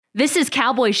This is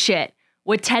Cowboy Shit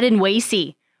with Ted and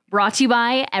Wasey, brought to you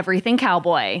by Everything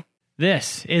Cowboy.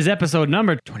 This is episode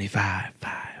number 25.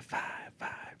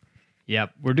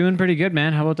 Yep, we're doing pretty good,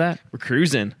 man. How about that? We're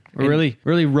cruising. We're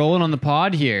really rolling on the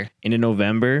pod here. Into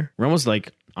November. We're almost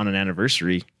like on an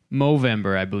anniversary.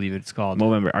 Movember, I believe it's called.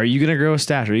 Movember. Are you going to grow a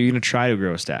stash? Or are you going to try to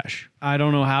grow a stash? I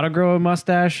don't know how to grow a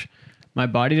mustache. My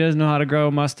body doesn't know how to grow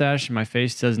a mustache. My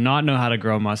face does not know how to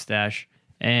grow a mustache.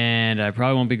 And I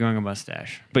probably won't be growing a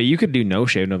mustache. But you could do no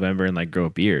shave November and like grow a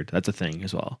beard. That's a thing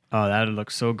as well. Oh, that would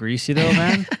look so greasy though,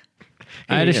 man.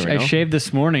 I shaved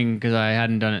this morning because I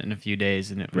hadn't done it in a few days,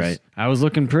 and it was. Right. I was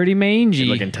looking pretty mangy. You're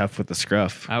looking tough with the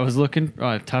scruff. I was looking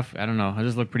tough. I don't know. I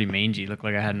just looked pretty mangy. Looked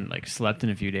like I hadn't like slept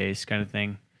in a few days, kind of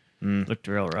thing. Looked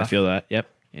real rough. I feel that. Yep.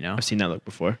 You know, I've seen that look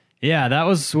before. Yeah, that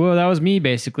was me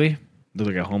basically. Look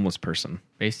like a homeless person.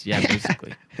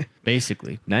 Basically.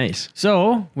 Nice.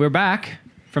 So we're back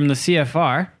from the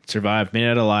CFR. Survived. Made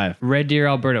it out alive. Red Deer,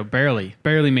 Alberta. Barely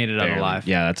made it out alive.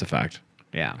 Yeah, that's a fact.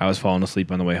 Yeah. I was falling asleep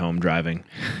on the way home driving.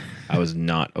 I was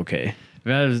not okay.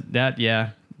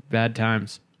 Bad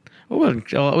times. Well,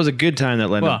 it was a good time that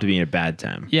led up to being a bad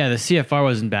time. Yeah, the CFR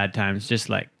wasn't bad times. Just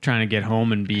like trying to get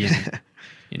home and be,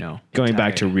 Going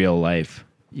back to real life.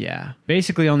 Yeah.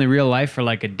 Basically only real life for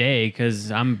like a day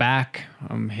because I'm back.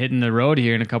 I'm hitting the road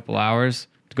here in a couple hours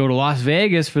to go to Las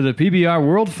Vegas for the PBR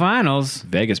World Finals.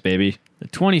 Vegas, baby. The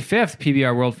 25th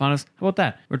PBR World Finals. How about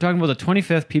that? We're talking about the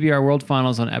 25th PBR World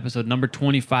Finals on episode number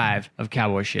 25 of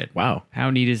Cowboy Shit. Wow. How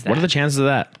neat is that? What are the chances of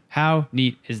that? How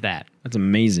neat is that? That's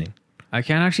amazing. I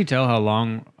can't actually tell how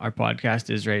long our podcast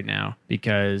is right now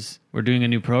because we're doing a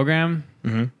new program,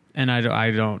 and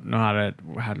I don't know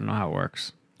how it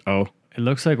works. Oh. It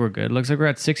looks like we're good. It looks like we're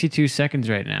at 62 seconds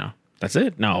right now. That's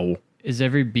it? No. Is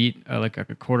every beat like a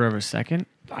quarter of a second?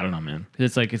 I don't know, man.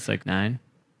 It's like 9,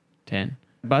 10.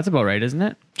 But that's about right, isn't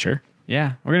it? Sure.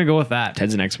 Yeah, we're going to go with that.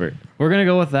 Ted's an expert. We're going to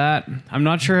go with that. I'm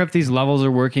not sure if these levels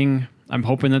are working. I'm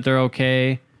hoping that they're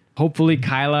okay. Hopefully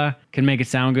Kyla can make it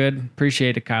sound good.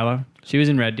 Appreciate it, Kyla. She was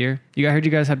in Red Deer. I heard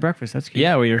you guys had breakfast. That's cute.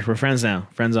 Yeah, we're friends now.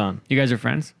 Friends on. You guys are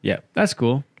friends? Yeah. That's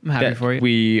cool. I'm happy for you.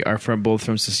 We are both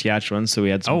from Saskatchewan, so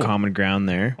we had some common ground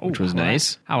there, which was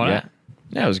nice. How was that?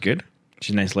 Yeah, it was good.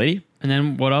 She's a nice lady. And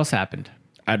then what else happened?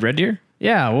 At Red Deer?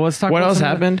 Yeah, well, let's talk what about else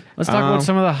happened. Let's talk about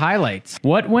some of the highlights.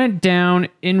 What went down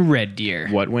in Red Deer?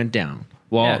 What went down?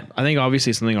 Well, I think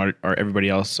obviously something everybody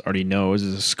else already knows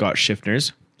is Scott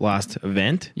Schiffner's last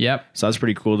event. Yep. So that's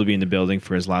pretty cool to be in the building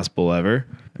for his last bull ever.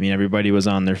 I mean, everybody was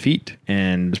on their feet,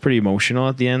 and it was pretty emotional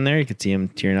at the end there. You could see him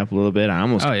tearing up a little bit. I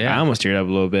almost teared up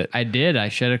a little bit. I did. I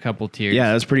shed a couple tears.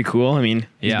 Yeah, that's pretty cool. I mean,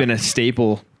 he's been a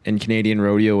staple in Canadian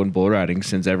rodeo and bull riding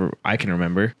since ever I can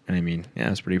remember. And I mean, yeah,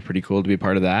 it's pretty cool to be a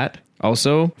part of that.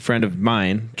 Also, a friend of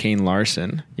mine, Kane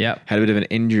Larson, had a bit of an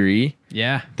injury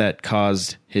that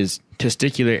caused his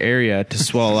testicular area to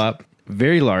swell up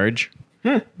very large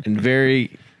and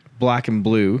very black and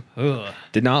blue. Ugh.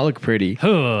 Did not look pretty.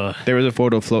 Ugh. There was a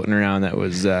photo floating around that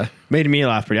was made me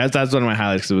laugh pretty. That's one of my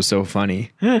highlights because it was so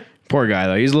funny. Poor guy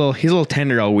though. He's a little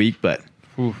tender all week, but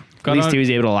at least he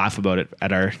was able to laugh about it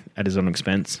at his own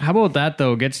expense. How about that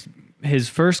though? Gets his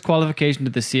first qualification to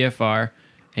the CFR.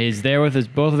 He's there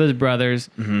with both of his brothers,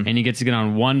 and he gets to get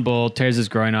on one bull, tears his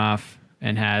groin off,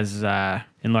 and has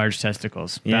enlarged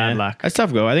testicles. Bad luck. That's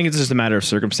tough go. I think it's just a matter of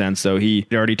circumstance. So he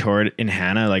already tore it in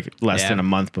Hannah like less than a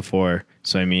month before.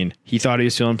 So I mean, he thought he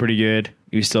was feeling pretty good.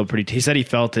 He was still he said he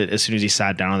felt it as soon as he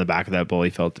sat down on the back of that bull. He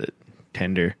felt it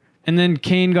tender. And then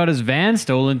Kane got his van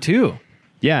stolen too.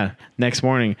 Yeah, next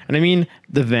morning. And I mean,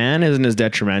 the van isn't as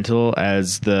detrimental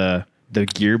as the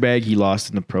gear bag he lost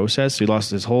in the process. So he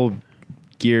lost his whole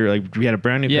gear. Like we had a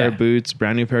brand new pair of boots,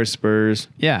 brand new pair of spurs.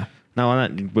 Yeah. No,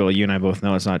 you and I both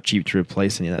know it's not cheap to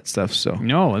replace any of that stuff. So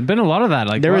no, there's been a lot of that.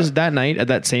 Like there was that night at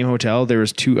that same hotel, there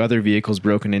was 2 other vehicles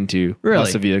broken into.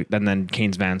 Really? And then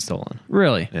Kane's van stolen.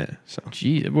 Really? Yeah. So.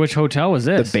 Gee, which hotel was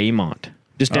this? The Baymont.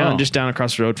 Just down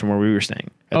across the road from where we were staying.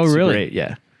 That's really? Great.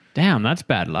 Yeah. Damn, that's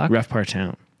bad luck. Rough part of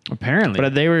town. Apparently.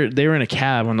 But they were in a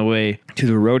cab on the way to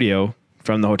the rodeo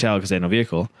from the hotel because they had no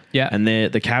vehicle. Yeah. And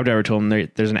the cab driver told them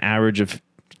there's an average of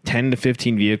 10 to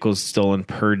 15 vehicles stolen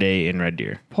per day in Red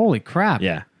Deer. Holy crap.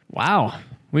 Yeah. Wow.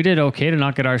 We did okay to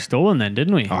not get ours stolen then,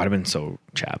 didn't we? Oh, I'd have been so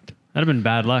chapped. That'd have been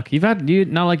bad luck.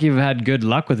 Not like you've had good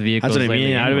luck with vehicles. That's what I mean.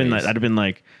 Lately I'd have been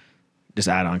like, just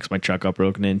add on because my truck got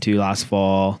broken into last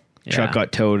fall. Truck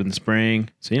got towed in the spring.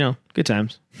 So, good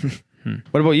times.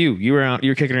 What about you? You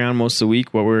were kicking around most of the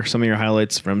week. What were some of your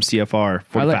highlights from CFR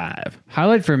 45?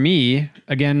 Highlight for me,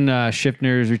 again,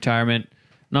 Schiffner's retirement.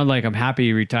 Not like I'm happy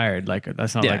he retired. Like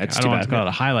that's not I don't want to call it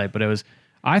a highlight, but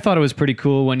I thought it was pretty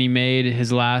cool when he made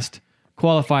his last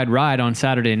qualified ride on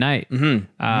Saturday night.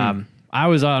 I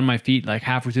was on my feet like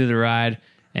halfway through the ride,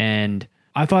 and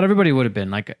I thought everybody would have been.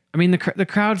 Like, I mean, the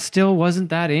crowd still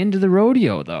wasn't that into the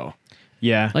rodeo, though.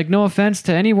 Yeah. Like, no offense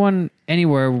to anyone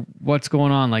anywhere, what's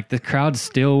going on? Like, the crowd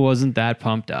still wasn't that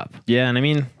pumped up. Yeah, and I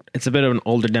mean, it's a bit of an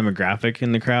older demographic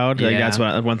in the crowd. Like, that's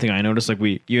one thing I noticed. Like,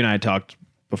 you and I talked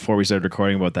before we started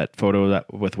recording about that photo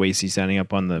that with Wasey standing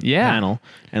up on the panel,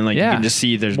 and like you can just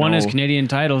see there's one is Canadian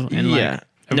title, and like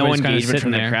no engagement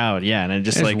from the crowd. Yeah, and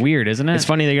it's like weird, isn't it? It's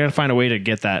funny. They got to find a way to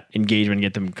get that engagement,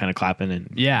 get them kind of clapping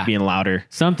and being louder.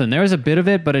 Something. There was a bit of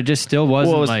it, but it just still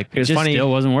wasn't it was funny.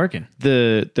 Still wasn't working.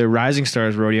 The Rising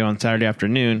Stars rodeo on Saturday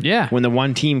afternoon. Yeah. When the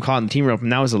one team caught in the team rope,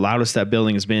 and that was the loudest that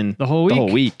building has been the whole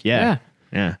week. Yeah.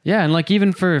 And like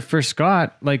even for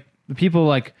Scott, like the people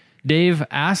like Dave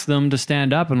asked them to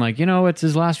stand up and like, it's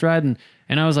his last ride,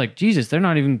 and I was like, Jesus, they're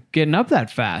not even getting up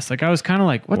that fast. Like I was kind of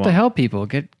like, what the hell, people,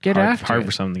 get after hard it.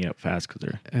 For someone to get up fast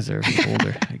because they're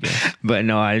older, I guess. But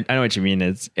no, I know what you mean.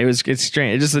 It's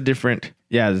strange. It's just a different.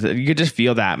 Yeah, you could just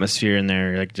feel the atmosphere in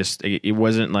there. Like just it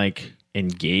wasn't like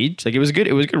engaged. Like it was good.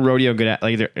 It was good rodeo.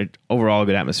 Overall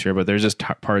good atmosphere. But there's just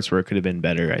parts where it could have been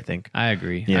better. I think. I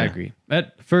agree.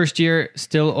 But first year,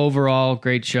 still overall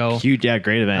great show. Huge,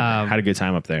 great event. Had a good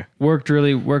time up there. Worked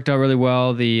out really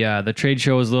well. The trade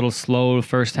show was a little slow the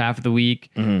first half of the week.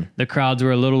 Mm-hmm. The crowds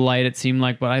were a little light, it seemed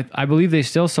like, but I believe they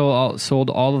still sold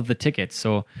all of the tickets.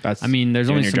 So there's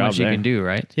only so much you can do,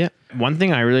 right? Yeah. One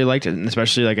thing I really liked, and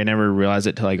especially like I never realized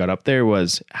it till I got up there,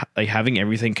 was like having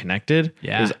everything connected.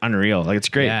 Yeah. Is unreal. Like it's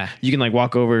great. Yeah. You can like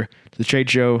walk over to the trade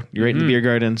show. You're right in the beer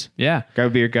gardens. Yeah. Grab a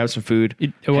beer, grab some food.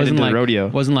 It wasn't like the rodeo.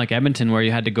 It wasn't like Edmonton where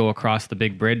you had to go across the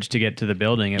big bridge to get to the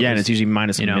building. And it's usually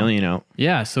minus a million out.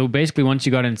 Yeah. So basically, once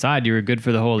you got inside, you were good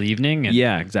for the whole evening. And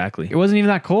yeah, exactly. It wasn't even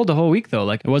that cold the whole week though.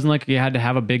 Like it wasn't like you had to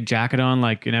have a big jacket on.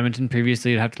 Like in Edmonton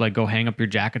previously, you'd have to like go hang up your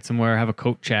jacket somewhere, have a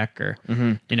coat check, or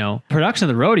production of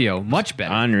the rodeo much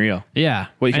better. Unreal. Yeah.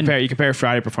 Well, you compare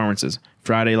Friday performances.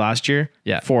 Friday last year,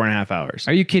 4.5 hours.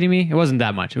 Are you kidding me? It wasn't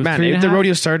that much. It was the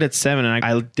rodeo started at 7, and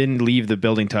I didn't leave the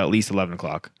building till at least 11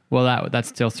 o'clock. Well, that's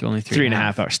still only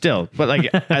 3.5 hours. Still, but like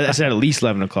I said, at least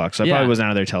 11 o'clock. So I probably wasn't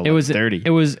out of there till 11:30.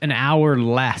 It was an hour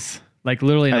less, like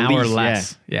literally an hour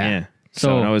less. Yeah.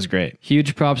 So that was great.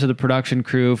 Huge props to the production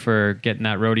crew for getting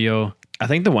that rodeo. I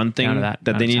think the one thing that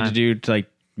they need to do to like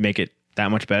make it that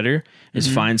much better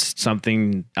is find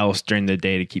something else during the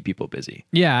day to keep people busy.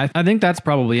 Yeah, I think that's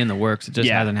probably in the works. It just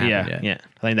hasn't happened yet. Yeah,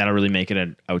 I think that'll really make it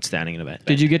an outstanding event.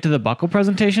 Did you get to the buckle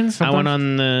presentations? I went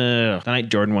on the night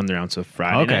Jordan won the round, so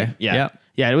Friday night. Yeah.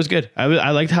 Yeah, it was good.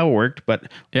 I liked how it worked, but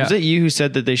was it you who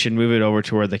said that they should move it over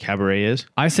to where the cabaret is?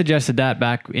 I suggested that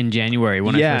back in January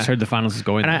when I first heard the finals was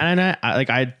going. And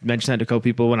I mentioned that to a couple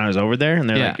people when I was over there, and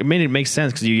they're like, it makes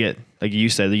sense because you get, like you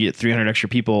said, you get 300 extra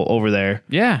people over there.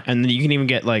 Yeah. And then you can even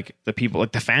get like the people,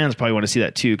 like the fans probably want to see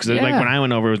that too. Because like when I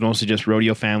went over, it was mostly just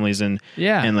rodeo families and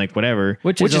like whatever.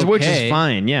 Which is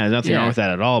fine. Yeah. There's nothing wrong with that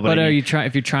at all. But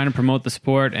if you're trying to promote the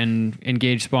sport and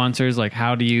engage sponsors, like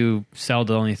how do you sell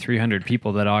to only 300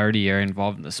 people that already are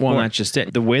involved in the sport? Well, that's just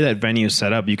it. The way that venue is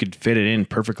set up, you could fit it in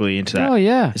perfectly into that. Oh,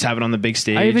 yeah. Just have it on the big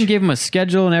stage. I even gave them a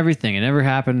schedule and everything. It never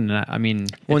happened. I mean,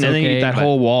 and then that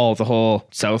whole wall, the whole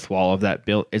south wall of that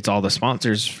build, it's all the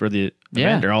sponsors for the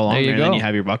event. They're all on there. And then you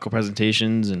have your buckle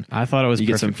presentations, and I thought it was you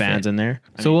get some fans in there.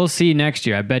 So we'll see next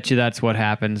year. I bet you that's what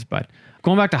happens. But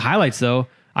going back to highlights, though,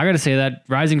 I got to say that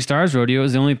Rising Stars Rodeo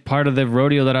is the only part of the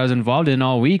rodeo that I was involved in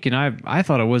all week, and I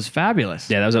thought it was fabulous.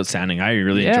 Yeah, that was outstanding. I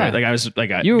really enjoyed it. Like I was like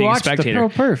you being a watched spectator.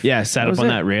 The Pro Perf. Yeah, sat up on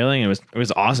that railing. It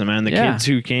was awesome, man. The kids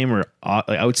who came were like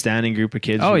outstanding group of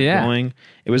kids. Going.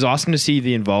 It was awesome to see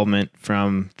the involvement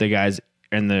from the guys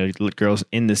and the girls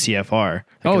in the CFR.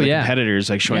 Like, competitors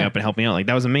like showing up and helping out. Like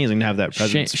that was amazing to have that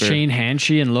presence. Shane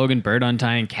Hanshey and Logan Bird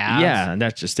untying calves. Yeah, and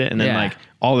that's just it. And then like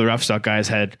all the rough stock guys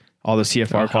had all the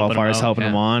CFR qualifiers helping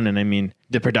them on. And I mean,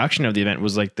 the production of the event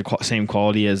was like the same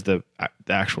quality as the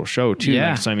actual show too.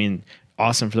 Yeah. Like, so I mean,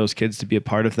 awesome for those kids to be a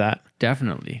part of that.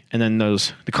 Definitely. And then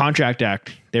the contract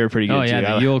act, they were pretty good too.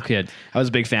 The Yule Kid. I was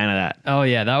a big fan of that. Oh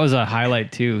yeah, that was a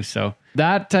highlight too. So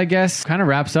that, I guess, kind of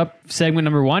wraps up segment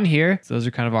number 1 here. So those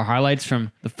are kind of our highlights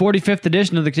from the 45th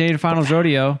edition of the Canadian Finals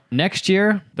Rodeo. Next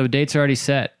year, the dates are already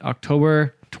set.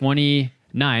 October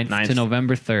 29th to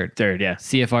November 3rd.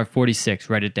 CFR 46.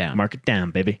 Write it down. Mark it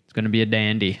down, baby. It's going to be a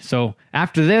dandy. So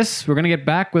after this, we're going to get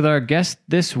back with our guest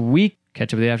this week.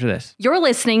 Catch up with you after this. You're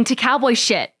listening to Cowboy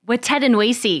Shit with Ted and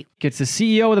Wasey. It's the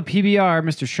CEO of the PBR,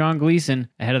 Mr. Sean Gleason,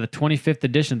 ahead of the 25th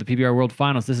edition of the PBR World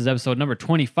Finals. This is episode number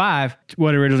 25.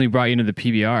 What originally brought you into the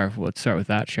PBR? Let's start with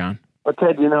that, Sean. Well,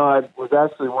 Ted, I was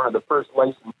actually one of the first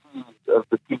licensees of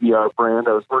the PBR brand.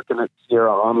 I was working at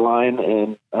Sierra Online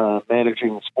and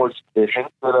managing the sports division.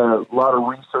 Did a lot of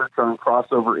research on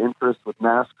crossover interest with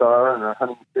NASCAR and our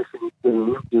hunting and fishing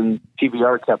teams, and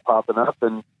PBR kept popping up.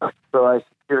 And so I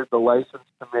secured the license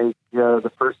to make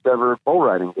the first ever bull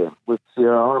riding game with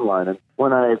Sierra Online. And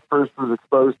when I first was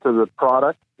exposed to the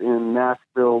product in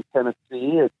Nashville,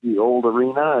 Tennessee, at the old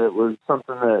arena, it was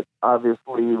something that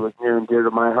obviously was near and dear to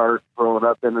my heart, growing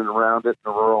up in and around it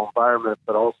in a rural environment,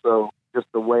 but also just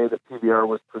the way that PBR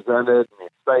was presented and the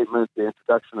excitement, the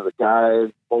introduction of the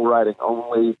guys, bull riding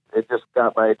only. It just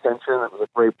got my attention. It was a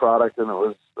great product, and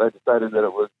I decided that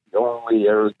it was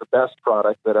the best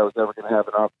product that I was ever going to have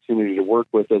an opportunity to work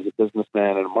with as a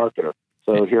businessman and a marketer.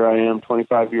 So here I am 20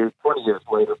 years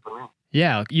later for me.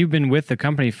 Yeah, you've been with the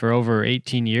company for over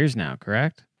 18 years now,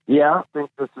 correct? Yeah, I think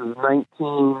this is 19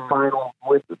 finals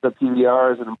with the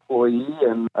PBR as an employee,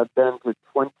 and I've been to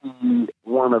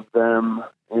 21 of them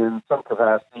in some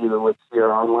capacity, either with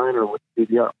Sierra Online or with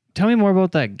PBR. Tell me more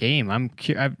about that game. I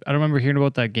don't remember hearing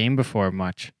about that game before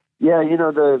much. Yeah,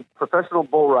 the Professional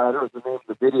Bull Rider was the name of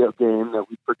the video game that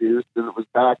we produced, and it was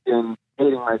back in,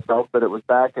 hating myself, but it was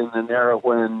back in an era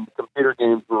when computer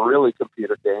games were really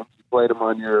computer games. You played them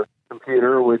on your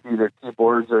computer with either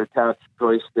keyboards or attached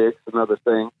joysticks and other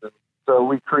things. And so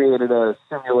we created a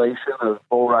simulation of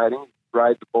bull riding,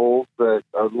 ride the bulls, but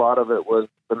a lot of it was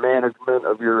the management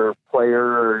of your player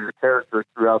or your character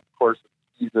throughout the course of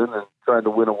the season and trying to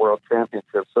win a world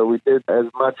championship. So we did as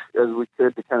much as we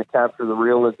could to kind of capture the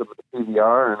realism of the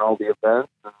PBR and all the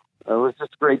events. And it was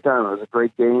just a great time. It was a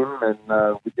great game, and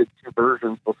we did 2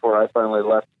 versions before I finally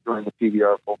left to join the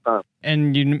PBR full time.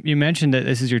 And you mentioned that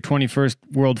this is your 21st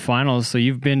World Finals, so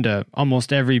you've been to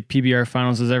almost every PBR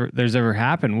Finals there's ever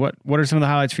happened. What are some of the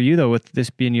highlights for you, though, with this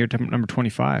being year number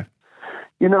 25?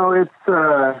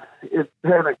 It's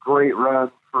been a great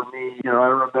run for me. I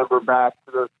remember back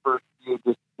to those first few,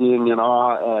 just being in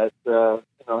awe at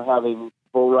having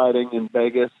bull riding in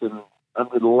Vegas and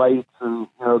under the lights, and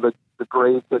the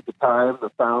greats at the time, the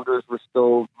founders were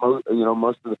still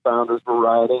most of the founders were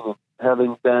riding, and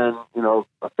having been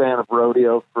a fan of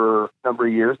rodeo for a number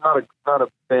of years, not a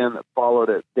fan that followed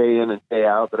it day in and day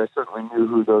out, but I certainly knew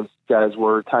who those guys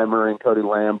were, Ty Murray and Cody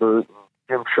Lambert and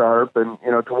Jim Sharp, and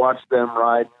to watch them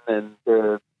ride and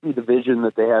to see the vision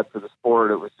that they had for the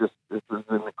sport, it was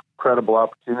an incredible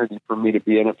opportunity for me to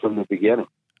be in it from the beginning.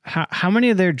 How many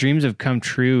of their dreams have come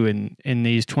true in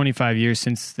these 25 years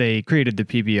since they created the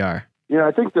PBR?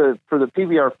 I think for the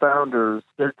PBR founders,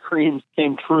 their dreams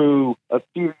came true a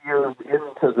few years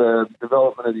into the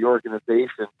development of the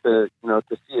organization to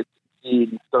see it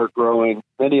succeed and start growing.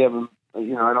 Many of them,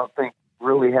 I don't think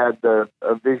really had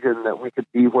a vision that we could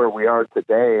be where we are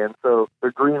today. And so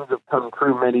their dreams have come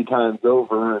true many times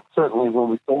over. And certainly when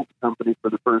we sold the company for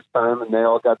the first time and they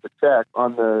all got the check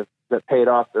that paid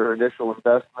off their initial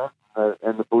investment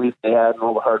and the belief they had and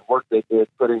all the hard work they did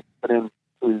put into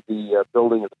the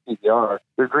building of the PBR.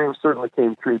 Their dreams certainly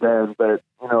came true then, but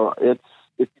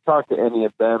if you talk to any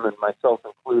of them, and myself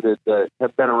included, that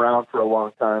have been around for a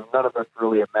long time, none of us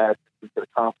really imagined we could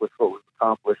accomplish what was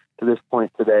accomplished to this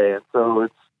point today. And so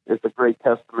it's a great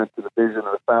testament to the vision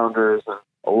of the founders and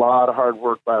a lot of hard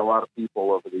work by a lot of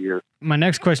people over the years. My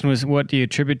next question was, what do you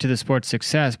attribute to the sport's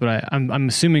success? But I'm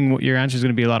assuming your answer is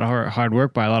going to be a lot of hard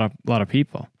work by a lot of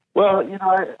people. Well,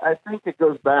 I think it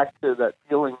goes back to that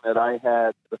feeling that I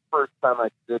had the first time I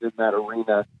stood in that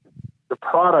arena. The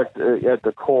product at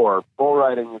the core, bull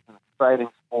riding is an exciting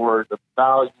sport. The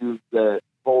values that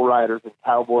bull riders and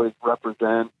cowboys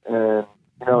represent, and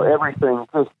everything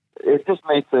it just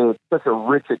makes such a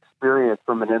rich experience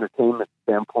from an entertainment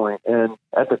standpoint. And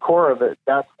at the core of it,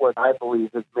 that's what I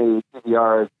believe has made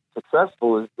PBR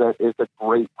successful, is that it's a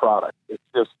great product. It's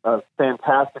just a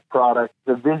fantastic product.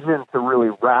 The vision to really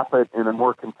wrap it in a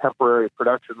more contemporary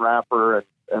production wrapper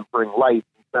and bring light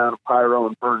and sound of pyro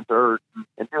and burn dirt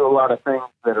and do a lot of things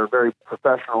that are very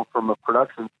professional from a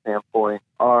production standpoint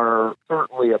are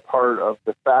certainly a part of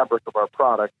the fabric of our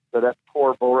product. But at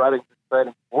core, bull riding is an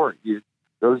exciting sport.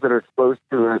 Those that are exposed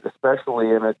to it, especially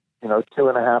in a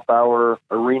 2.5-hour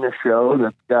arena show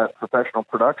that's got professional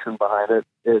production behind it,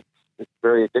 it's a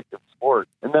very addictive sport.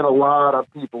 And then a lot of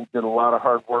people did a lot of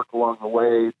hard work along the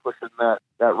way, pushing that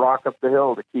rock up the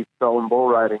hill to keep selling bull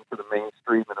riding to the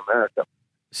mainstream in America.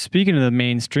 Speaking of the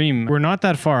mainstream, we're not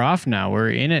that far off now. We're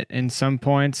in it in some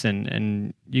points,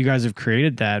 and you guys have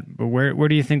created that. But where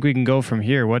do you think we can go from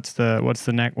here? What is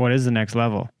the next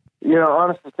level?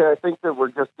 Honestly, Ted, I think that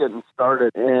we're just getting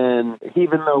started. And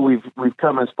even though we've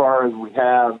come as far as we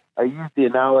have, I use the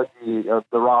analogy of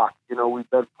the rock. We've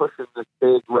been pushing this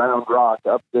big round rock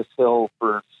up this hill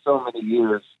for so many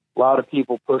years. A lot of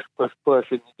people push, and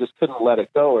you just couldn't let it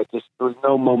go. There was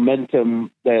no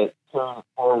momentum that came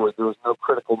forward. There was no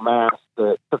critical mass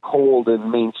that took hold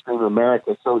in mainstream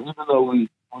America. So even though we've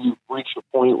reached a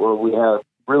point where we have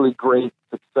really great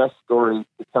success stories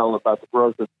to tell about the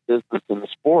growth of the business and the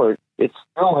sport, it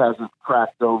still hasn't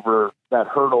cracked over that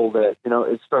hurdle that,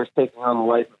 it starts taking on a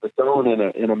life of its own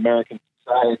in American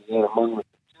society and among the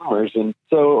consumers. And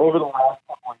so over the last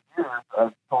couple of years,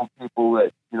 I've told people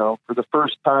that, for the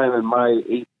first time in my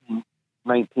 18,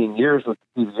 19 years with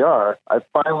the PBR, I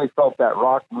finally felt that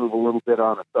rock move a little bit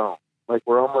on its own. Like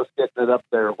we're almost getting it up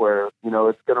there where,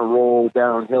 it's going to roll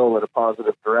downhill in a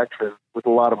positive direction with a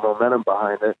lot of momentum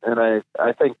behind it. And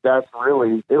I think that's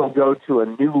really, it'll go to a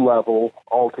new level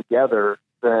altogether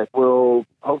that will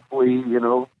hopefully,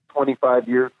 25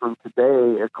 years from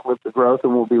today eclipse the growth,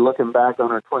 and we'll be looking back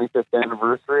on our 25th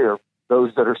anniversary, or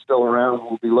those that are still around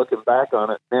will be looking back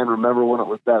on it. Man, remember when it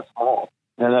was that small?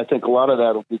 And I think a lot of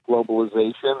that will be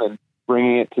globalization and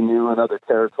bringing it to new and other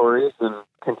territories and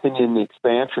continuing the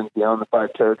expansion beyond the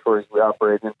 5 territories we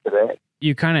operate in today.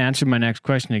 You kind of answered my next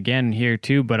question again here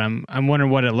too, but I'm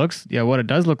wondering what it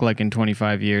does look like in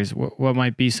 25 years. What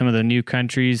might be some of the new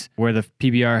countries where the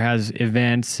PBR has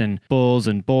events and bulls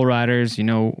and bull riders?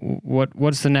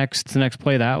 What's the next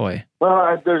play that way?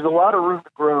 Well, there's a lot of room to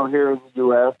grow here in the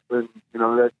U.S., and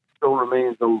that still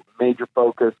remains a major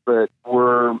focus. But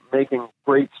we're making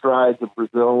great strides in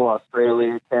Brazil,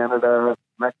 Australia, Canada.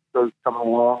 Mexico's coming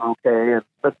along okay.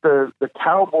 But the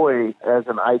cowboy as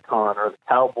an icon, or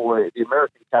the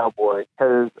American cowboy,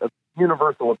 has a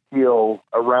universal appeal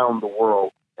around the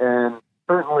world. And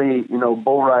certainly,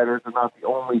 bull riders are not the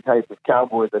only type of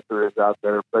cowboy that there is out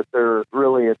there, but they're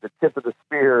really at the tip of the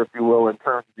spear, if you will, in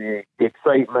terms of the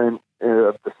excitement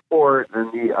of the sport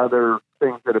and the other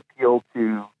things that appeal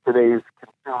to today's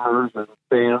consumers and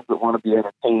fans that want to be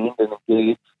entertained and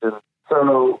engaged. And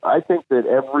so I think that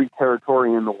every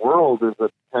territory in the world is a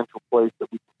potential place that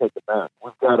we can take events.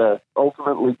 We've got to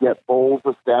ultimately get bulls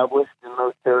established in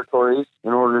those territories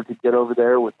in order to get over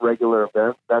there with regular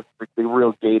events. That's the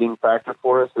real gating factor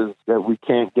for us, is that we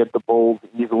can't get the bulls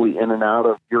easily in and out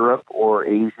of Europe or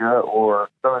Asia or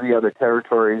some of the other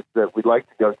territories that we'd like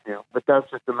to go to. But that's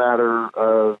just a matter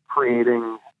of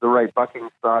creating the right bucking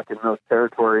stock in those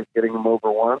territories, getting them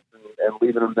over once and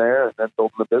leaving them there, and then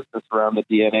building the business around the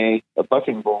DNA of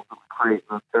bucking bulls that we create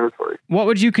in those territories. What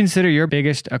would you consider your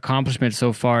biggest accomplishment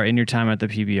so far in your time at the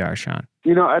PBR, Sean?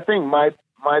 I think my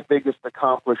biggest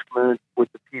accomplishment with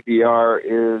the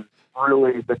PBR is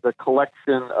really the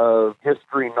collection of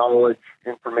history, knowledge,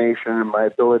 information, and my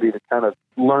ability to kind of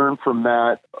learn from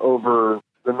that over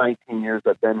the 19 years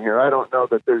I've been here. I don't know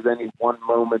that there's any one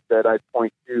moment that I'd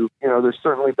point to. There's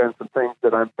certainly been some things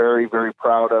that I'm very, very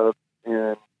proud of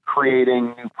in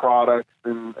creating new products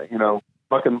and,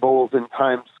 bucking bulls in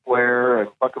Times Square and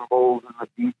bucking bulls in the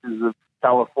beaches of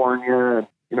California and,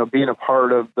 being a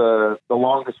part of the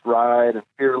longest ride and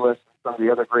Fearless and some of the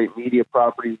other great media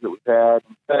properties that we've had.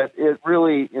 But it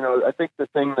really, I think the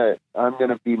thing that I'm going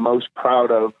to be most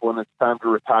proud of when it's time to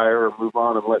retire or move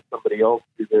on and let somebody else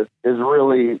do this is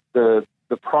really the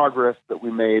progress that we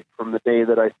made from the day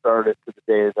that I started to the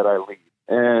day that I leave.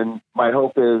 And my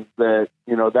hope is that,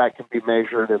 that can be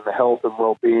measured in the health and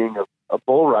well-being of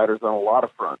bull riders on a lot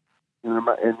of fronts, in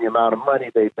the amount of money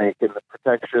they make and the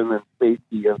protection and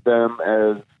safety of them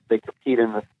as they compete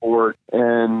in the sport.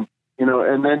 And,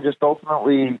 and then just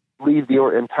ultimately leave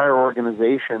the entire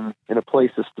organization in a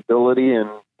place of stability and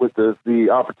with the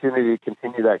opportunity to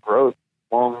continue that growth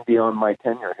long beyond my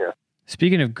tenure here.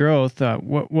 Speaking of growth,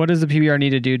 what does the PBR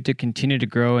need to do to continue to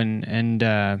grow and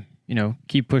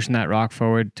keep pushing that rock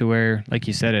forward to where, like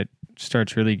you said, it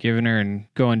starts really giving her and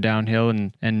going downhill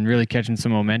and really catching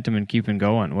some momentum and keeping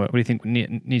going? What do you think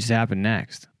needs to happen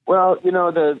next? Well,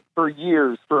 for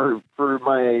years, for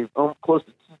my close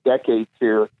to 2 decades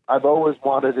here, I've always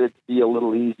wanted it to be a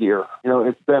little easier.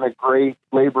 It's been a great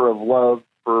labor of love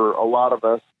for a lot of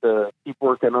us to keep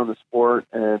working on the sport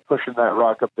and pushing that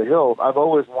rock up the hill. I've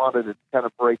always wanted it to kind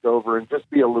of break over and just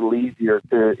be a little easier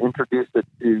to introduce it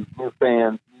to new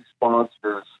fans, new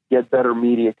sponsors, get better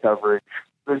media coverage.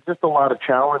 There's just a lot of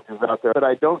challenges out there. But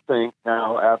I don't think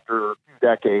now, after 2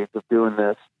 decades of doing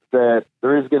this, that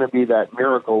there is going to be that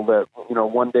miracle that,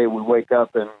 one day we wake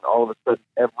up and all of a sudden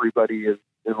everybody is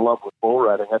in love with bull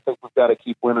riding. I think we've got to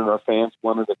keep winning our fans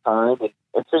one at a time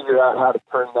and figure out how to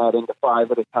turn that into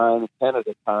 5 at a time and 10 at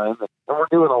a time. And we're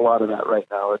doing a lot of that right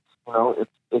now.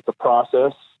 It's a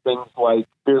process. things like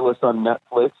Fearless on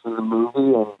Netflix and the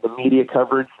movie, and the media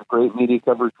coverage, the great media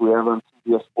coverage we have on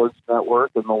CBS Sports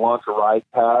Network, and the launch of Ride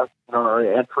Pass, our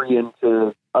entry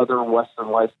into other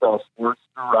Western lifestyle sports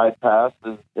through Ride Pass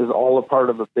is all a part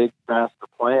of a big master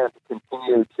plan to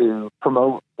continue to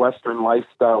promote Western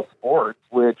lifestyle sports,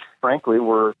 which frankly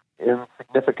were in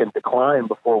significant decline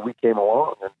before we came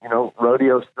along. And,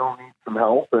 rodeo still needs some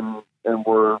help, and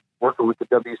we're working with the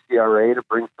WCRA to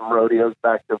bring some rodeos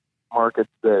back to markets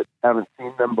that haven't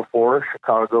seen them before.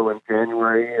 Chicago in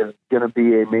January is going to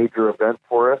be a major event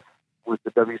for us with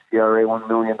the WCRA $1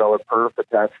 million perf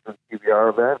attached to the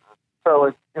PBR event.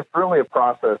 So it's really a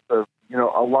process of,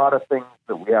 a lot of things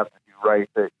that we have to do right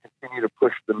that continue to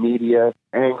push the media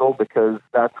angle, because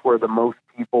that's where the most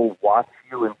people watch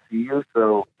you and see you.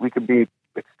 So we can be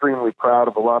extremely proud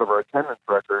of a lot of our attendance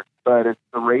records, but it's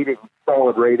the ratings,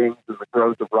 solid ratings, and the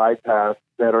growth of Ride Pass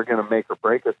that are going to make or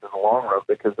break us in the long run,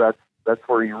 because that's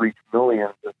where you reach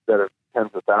millions instead of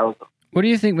tens of thousands. What do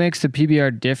you think makes the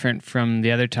PBR different from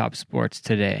the other top sports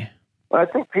today? Well, I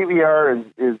think PBR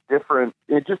is different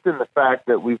just in the fact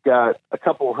that we've got a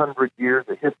couple hundred years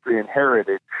of history and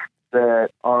heritage that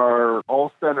are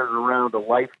all centered around a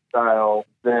lifestyle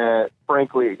that,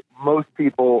 frankly, most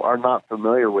people are not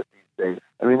familiar with these days.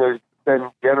 I mean, there's been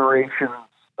generations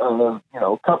of,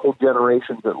 a couple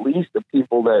generations at least of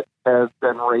people that have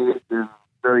been raised in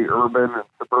very urban and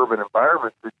suburban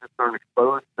environments that just aren't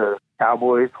exposed to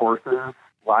cowboys, horses,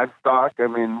 livestock. I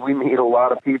mean, we meet a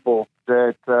lot of people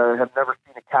that have never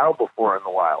seen a cow before in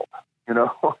the wild, out in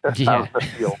the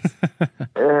field.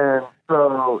 And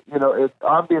so, it's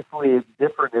obviously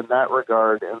different in that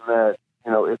regard, in that,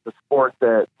 it's a sport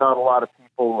that not a lot of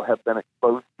people have been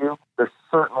exposed to. There's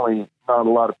certainly not a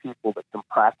lot of people that can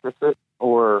practice it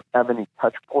or have any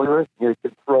touch point with it. You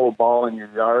can throw a ball in your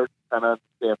yard, kind of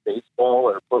understand baseball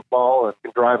or football, and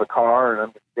can drive a car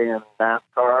and understand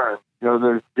NASCAR. And,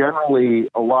 there's generally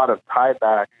a lot of tie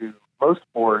back to most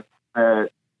sports that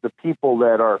the people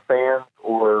that are fans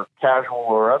or casual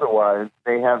or otherwise,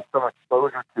 they have some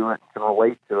exposure to it and can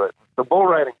relate to it. So bull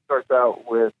riding starts out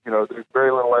with, there's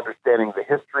very little understanding of the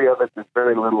history of it. There's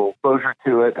very little exposure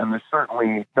to it. And there's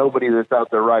certainly nobody that's out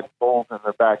there riding bulls in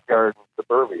their backyard in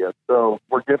suburbia. So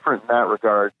we're different in that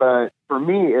regard. But for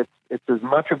me, it's as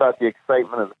much about the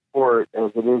excitement of the sport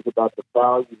as it is about the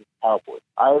value of the cowboy.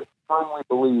 I firmly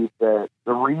believe that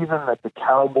the reason that the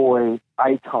cowboy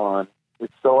icon is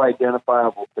so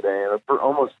identifiable today, and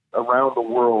almost around the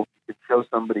world, you can show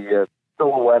somebody a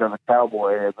silhouette of a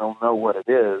cowboy and they'll know what it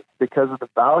is, because of the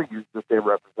values that they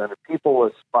represented. People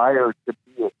aspire to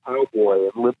be a cowboy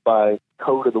and live by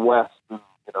code of the West, and,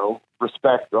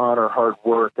 respect, honor, hard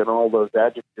work, and all those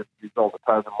adjectives used all the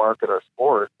time to market our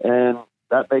sport. And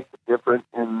that makes it different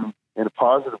in a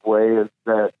positive way, is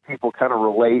that people kind of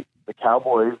relate the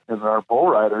cowboys and our bull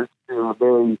riders to a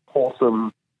very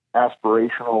wholesome,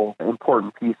 aspirational,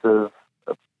 important piece of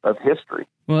history.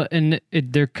 Well, and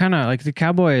they're kind of like, the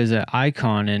cowboy is an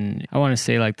icon, and I want to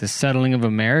say like the settling of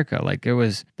America. Like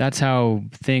that's how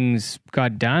things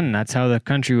got done. That's how the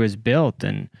country was built.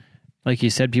 And like you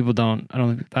said, people I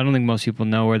don't think most people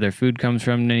know where their food comes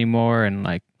from anymore. And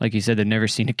like you said, they've never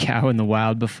seen a cow in the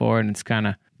wild before. And it's kind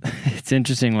of, it's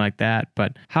interesting like that.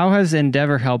 But how has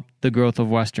Endeavor helped the growth of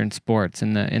Western sports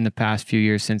in the past few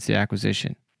years since the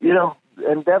acquisition?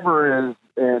 Endeavor is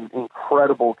an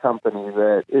incredible company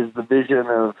that is the vision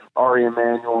of Ari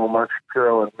Emanuel, Mark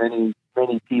Shapiro, and many,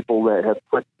 many people that have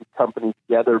put the company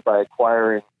together by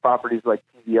acquiring properties like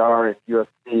PBR and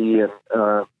UFC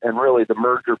and really the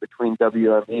merger between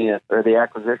WME or the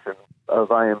acquisition of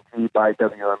IMG by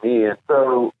WME. And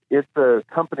so it's a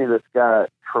company that's got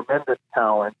tremendous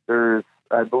talent. There's,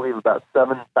 I believe, about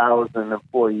 7,000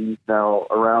 employees now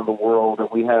around the world, and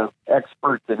we have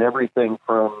experts in everything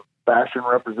from fashion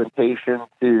representation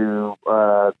to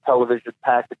television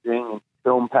packaging and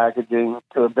film packaging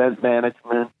to event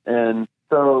management. And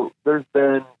so there's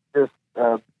been just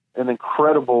an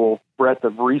incredible breadth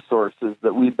of resources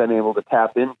that we've been able to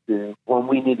tap into when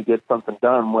we need to get something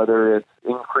done, whether it's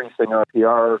increasing our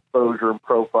PR exposure and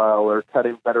profile or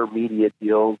cutting better media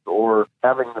deals or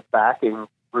having the backing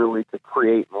really to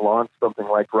create and launch something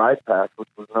like Ride Pass, which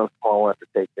was no small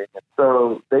undertaking. And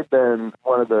so they've been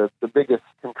one of the biggest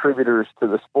contributors to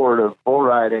the sport of bull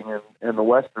riding and the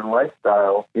Western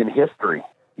lifestyle in history.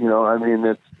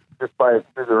 It's just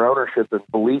through their ownership and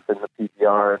belief in the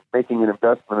PBR and making an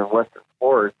investment in Western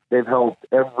sports, they've helped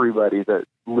everybody that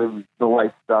lives the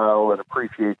lifestyle and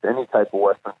appreciates any type of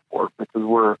Western sport, because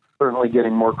we're certainly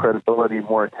getting more credibility,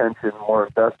 more attention, more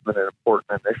investment in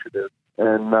important initiatives.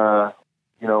 And,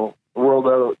 the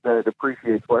world that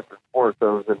appreciates Western sports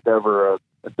owes Endeavor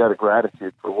a debt of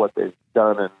gratitude for what they've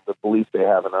done and the belief they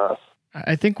have in us.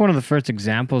 I think one of the first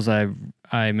examples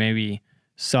I maybe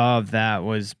saw of that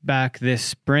was back this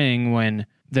spring when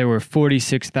there were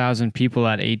 46,000 people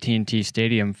at AT&T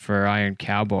Stadium for Iron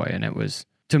Cowboy, and it was,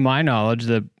 to my knowledge,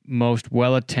 the most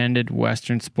well-attended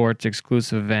Western sports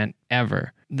exclusive event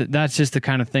ever. That's just the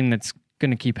kind of thing that's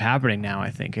going to keep happening now, I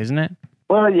think, isn't it?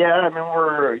 Well, yeah. I mean,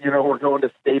 we're going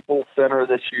to Staples Center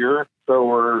this year, so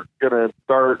we're going to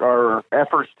start our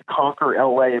efforts to conquer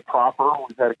LA proper.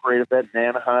 We've had a great event in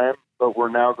Anaheim, but we're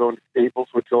now going to Staples,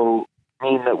 which will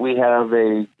mean that we have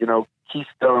a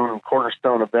keystone,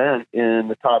 cornerstone event in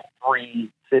the top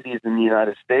 3 cities in the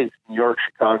United States: New York,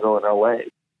 Chicago, and LA.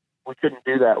 We couldn't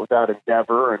do that without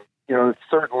Endeavor, and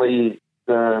certainly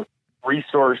the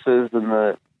resources and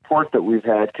the support that we've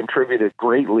had contributed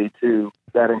greatly to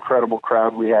that incredible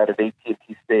crowd we had at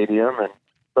AT&T Stadium.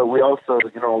 But we also,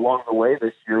 along the way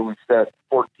this year, we've set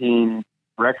 14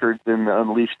 records in the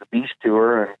Unleash the Beast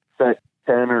Tour and set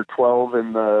 10 or 12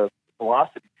 in the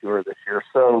Velocity Tour this year.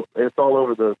 So it's all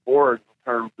over the board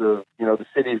in terms of, the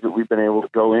cities that we've been able to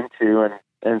go into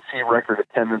and see record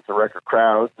attendance and record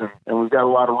crowds. And we've got a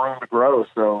lot of room to grow.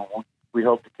 So we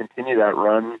hope to continue that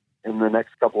run in the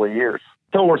next couple of years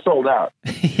until we're sold out.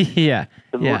 Yeah.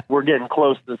 We're getting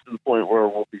close to the point where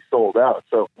we'll be sold out.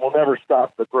 So we'll never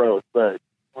stop the growth, but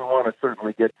we want to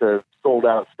certainly get to sold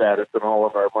out status in all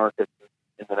of our markets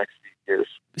in the next few years.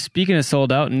 Speaking of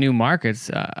sold out in new markets,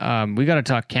 we got to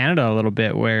talk Canada a little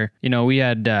bit, where we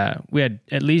had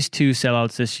at least 2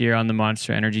 sellouts this year on the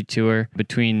Monster Energy Tour,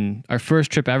 between our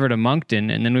first trip ever to Moncton,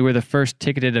 and then we were the first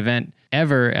ticketed event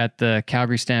ever at the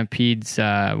Calgary Stampede's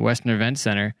Western Event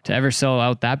Center to ever sell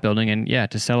out that building, and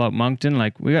to sell out Moncton.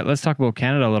 Let's talk about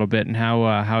Canada a little bit and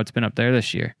how it's been up there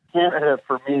this year. Canada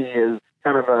for me is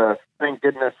kind of a thank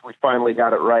goodness we finally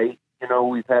got it right.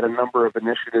 We've had a number of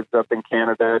initiatives up in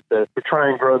Canada to try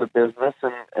and grow the business,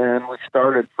 and we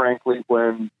started, frankly,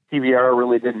 when PBR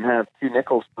really didn't have 2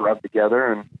 nickels to rub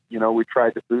together, and, we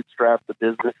tried to bootstrap the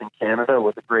business in Canada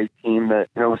with a great team that,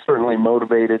 was certainly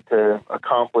motivated to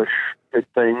accomplish good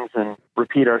things and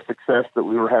repeat our success that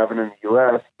we were having in the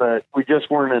U.S., but we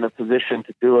just weren't in a position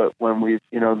to do it when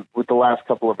with the last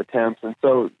couple of attempts. And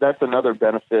so that's another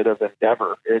benefit of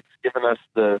Endeavor. It's given us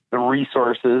the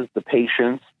resources, the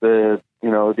patience, the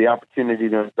opportunity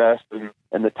to invest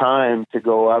and the time to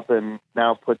go up and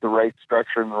now put the right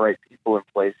structure and the right people in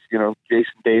place.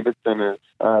 Jason Davidson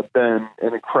has been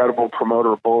an incredible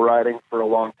promoter of bull riding for a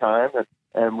long time,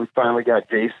 and we finally got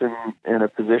Jason in a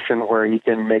position where he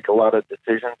can make a lot of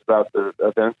decisions about the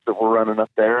events that we're running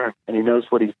up there, and he knows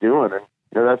what he's doing.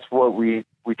 And that's what we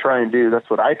try and do. That's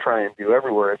what I try and do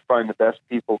everywhere, is find the best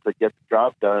people to get the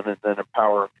job done and then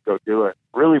empower them to go do it.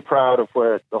 Really proud of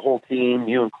what the whole team,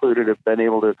 you included, have been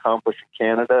able to accomplish in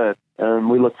Canada, and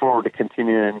we look forward to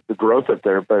continuing the growth up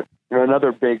there. But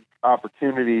another big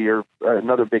opportunity or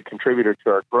another big contributor to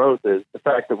our growth is the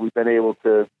fact that we've been able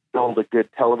to build a good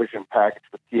television package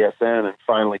with TSN and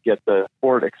finally get the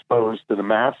sport exposed to the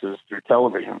masses through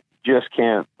television. Just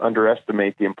can't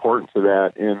underestimate the importance of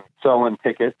that in selling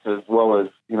tickets as well as,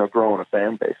 growing a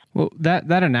fan base. Well,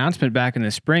 that announcement back in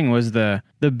the spring was the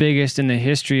biggest in the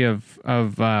history of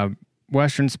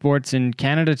Western sports in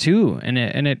Canada too, and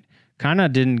it kind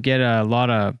of didn't get a lot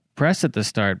of press at the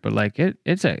start, but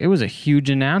it was a huge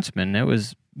announcement. It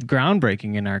was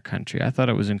groundbreaking in our country. I thought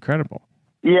it was incredible.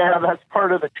 Yeah, that's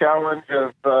part of the challenge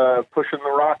of pushing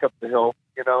the rock up the hill.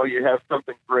 You have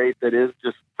something great that is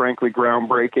just frankly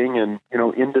groundbreaking and,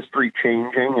 industry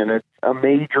changing. And it's a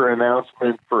major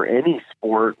announcement for any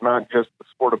sport, not just the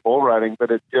sport of bull riding,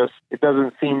 but it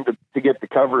doesn't seem to get the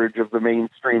coverage of the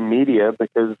mainstream media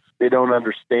because they don't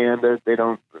understand it. They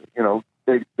don't,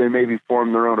 they maybe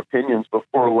form their own opinions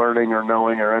before learning or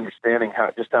knowing or understanding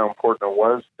how important it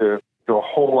was to a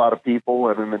whole lot of people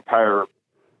and an entire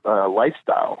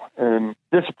lifestyle. And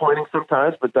disappointing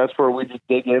sometimes, but that's where we just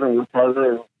dig in and work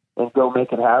harder and go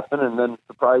make it happen and then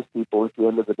surprise people at the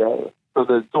end of the day. So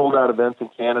the sold out events in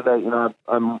Canada,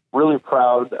 I'm really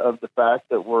proud of the fact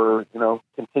that we're,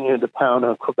 continuing to pound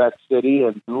on Quebec City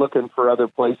and looking for other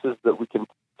places that we can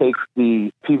take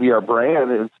the PBR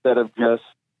brand instead of just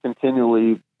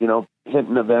continually,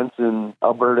 hitting events in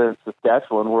Alberta and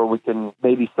Saskatchewan where we can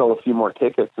maybe sell a few more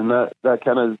tickets. And that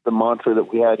kind of is the mantra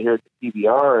that we had here at the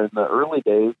PBR in the early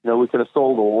days. We could have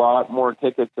sold a lot more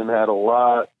tickets and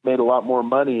made a lot more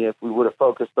money if we would have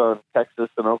focused on Texas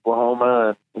and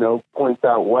Oklahoma and, points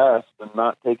out west and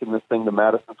not taking this thing to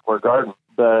Madison Square Garden.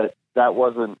 But that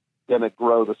wasn't going to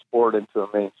grow the sport into a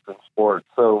mainstream sport.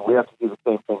 So we have to do the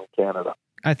same thing in Canada.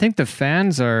 I think the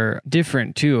fans are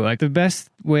different too. Like the best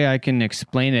way I can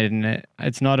explain it, and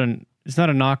it's not it's not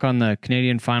a knock on the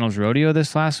Canadian Finals Rodeo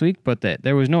this last week, but that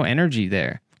there was no energy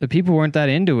there. The people weren't that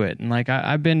into it. And like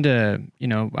I've been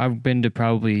to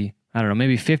probably, I don't know,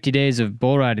 maybe 50 days of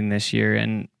bull riding this year,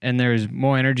 and there's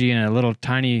more energy in a little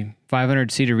tiny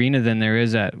 500-seat arena than there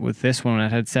is with this one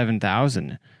that had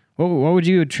 7,000. What would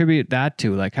you attribute that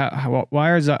to? Like,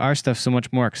 why is our stuff so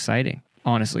much more exciting,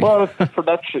 honestly? Well, it's the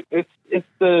production. It's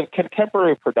the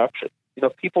contemporary production.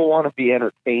 People want to be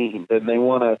entertained, and they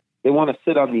want to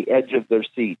sit on the edge of their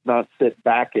seat, not sit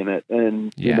back in it,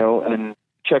 and and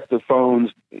check their phones.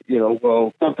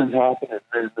 Well, something's happening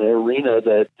in the arena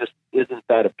that just isn't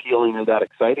that appealing or that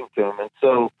exciting to them. And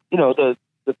so,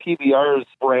 the PBR's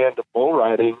brand of bull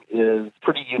riding is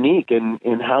pretty unique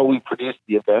in how we produce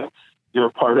the events. You're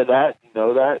a part of that.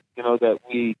 That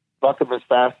we buck them as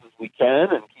fast as we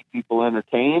can and keep people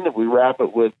entertained. And we wrap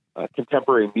it with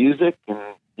contemporary music and,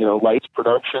 lights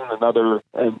production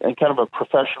and kind of a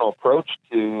professional approach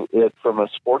to it from a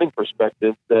sporting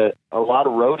perspective that a lot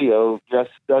of rodeo just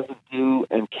doesn't do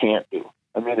and can't do.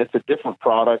 I mean, it's a different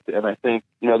product, and I think,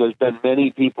 there's been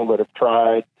many people that have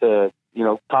tried to,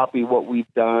 copy what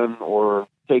we've done or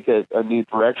take a new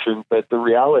direction. But the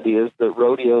reality is that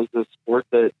rodeo is a sport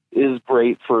that is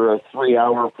great for a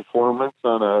 3-hour performance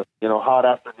on a, hot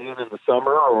afternoon in the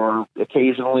summer, or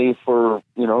occasionally for,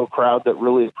 a crowd that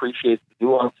really appreciates the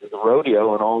nuances of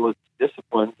rodeo and all its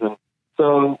disciplines. And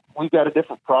so we've got a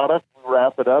different product. We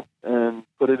wrap it up and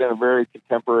put it in a very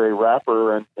contemporary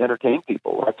wrapper and entertain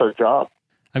people. That's our job.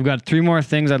 I've got 3 more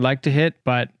things I'd like to hit,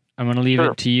 but I'm going to leave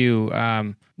it to you.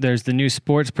 There's the new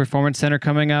Sports Performance Center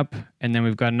coming up, and then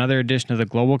we've got another edition of the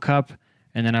Global Cup,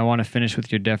 and then I want to finish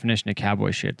with your definition of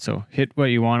cowboy shit. So hit what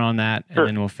you want on that, and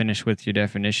then we'll finish with your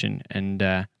definition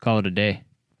and call it a day.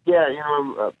 Yeah,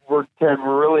 we're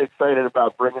really excited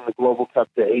about bringing the Global Cup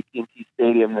to AT&T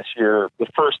Stadium this year. The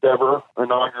first ever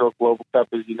inaugural Global Cup,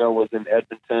 as you know, was in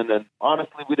Edmonton, and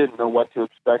honestly, we didn't know what to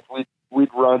expect. We'd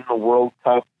run the World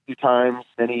Cup 2 times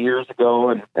many years ago,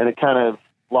 and it kind of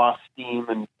lost steam,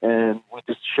 and we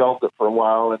just shelved it for a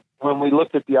while. And when we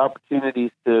looked at the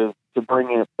opportunities to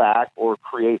bring it back or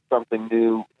create something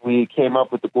new, we came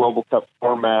up with the Global Cup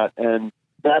format. And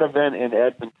that event in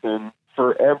Edmonton,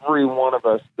 for every one of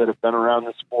us that have been around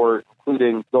the sport,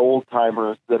 including the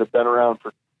old-timers that have been around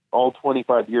for all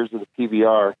 25 years of the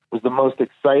PBR, was the most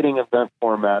exciting event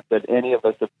format that any of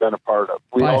us have been a part of.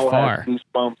 We all had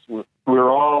goosebumps. We were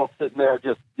all sitting there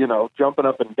just, jumping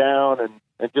up and down and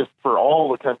just for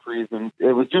all the countries. And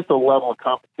it was just a level of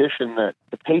competition that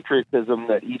the patriotism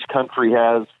that each country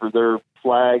has for their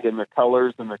flag and their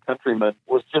colors and their countrymen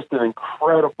was just an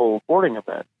incredible sporting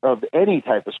event of any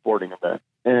type of sporting event.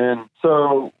 And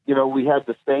so, we had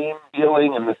the same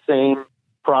feeling and the same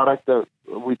product that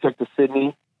we took to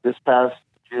Sydney this past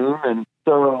June. And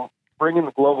so bringing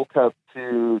the Global Cup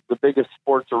to the biggest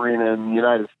sports arena in the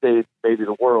United States, maybe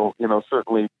the world,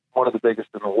 certainly one of the biggest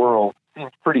in the world,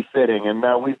 seems pretty fitting. And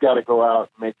now we've got to go out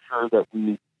and make sure that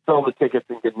we sell the tickets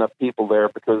and get enough people there,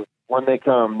 because when they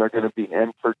come, they're going to be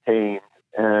entertained.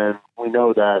 And we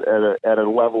know that at a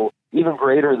level even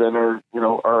greater than our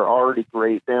already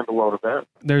great standalone event.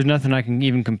 There's nothing I can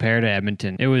even compare to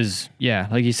Edmonton. It was,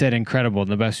 like you said, incredible,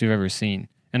 the best we've ever seen.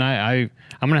 And I'm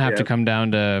going to have to come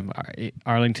down to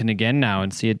Arlington again now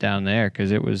and see it down there,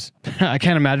 because it was, I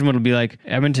can't imagine what it'll be like.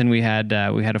 Edmonton, we had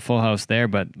a full house there,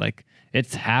 but like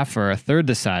it's half or a third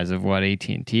the size of what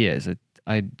AT&T is.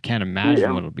 I can't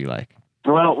imagine what it'll be like.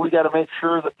 Well, we got to make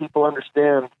sure that people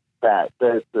understand that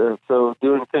so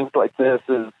doing things like this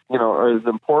is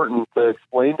important to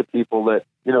explain to people that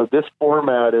this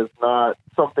format is not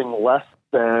something less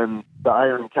than the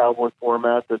Iron Cowboy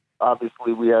format. That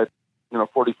obviously we had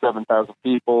 47,000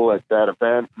 people at that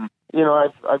event. And,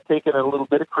 I've taken a little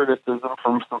bit of criticism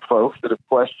from some folks that have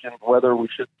questioned whether we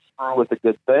should screw with a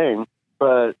good thing,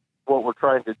 but what we're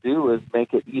trying to do is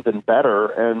make it even better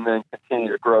and then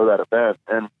continue to grow that event.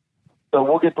 And so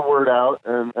we'll get the word out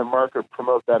and market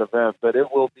promote that event, but it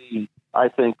will be, I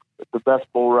think, the best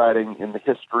bull riding in the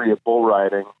history of bull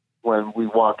riding when we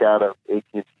walk out of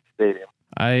AT&T Stadium.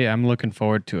 I'm looking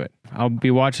forward to it. I'll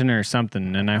be watching it or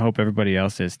something, and I hope everybody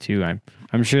else is too.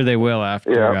 I'm sure they will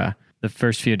after the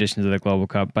first few editions of the Global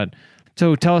Cup. But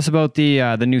so tell us about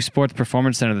the new Sports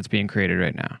Performance Center that's being created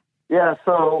right now. Yeah,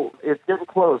 so it's getting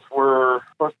close. We're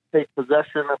supposed to take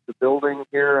possession of the building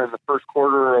here in the first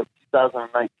quarter of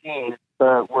 2019.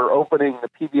 We're opening the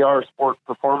PBR Sports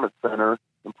Performance Center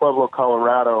in Pueblo,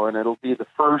 Colorado, and it'll be the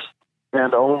first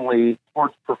and only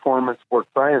sports performance, sports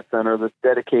science center that's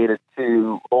dedicated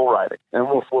to bull riding. And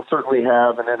we'll certainly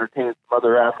have and entertain some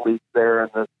other athletes there in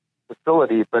the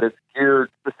facility, but it's geared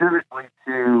specifically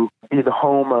to be the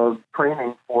home of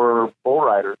training for bull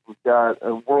riders. We've got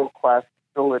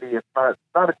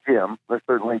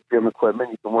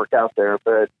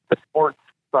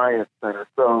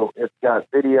So it's got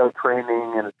video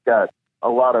training, and it's got a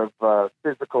lot of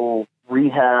physical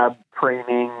rehab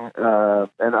training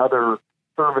and other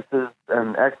services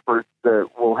and experts that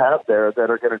we'll have there that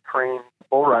are going to train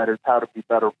bull riders how to be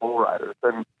better bull riders.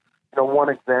 And one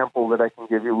example that I can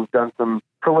give you, we've done some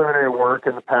preliminary work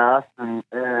in the past and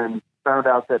found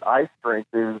out that eye strength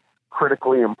is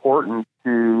critically important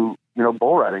to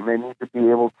bull riding. They need to be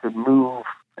able to move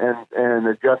and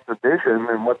adjust their vision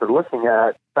and what they're looking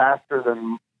at faster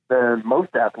than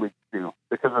most athletes do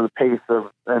because of the pace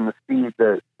and the speed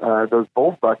that those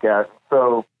bulls buck at.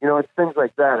 So, it's things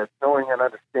like that. It's knowing and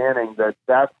understanding that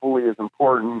that's fully as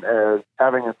important as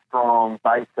having a strong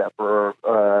bicep or,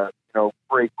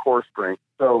 great core strength.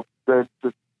 So the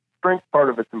strength part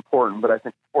of it's important, but I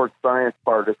think the sports science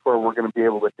part is where we're going to be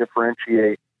able to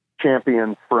differentiate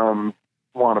champions from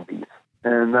wannabes.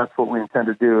 And that's what we intend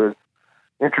to do is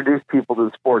introduce people to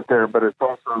the sport there, but it's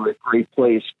also a great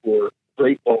place for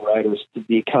great bull riders to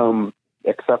become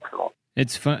exceptional.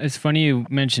 It's funny you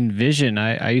mentioned vision.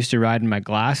 I used to ride in my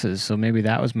glasses, so maybe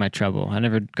that was my trouble. I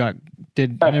never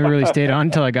really stayed on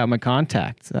until I got my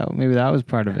contacts. So maybe that was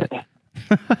part of it.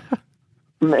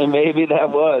 Maybe that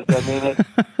was. I mean,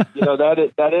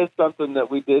 that is something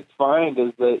that we did find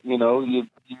is that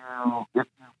if you've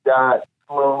got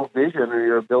slow vision or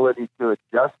your ability to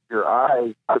adjust your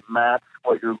eyes to match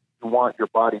what you want your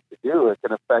body to do, it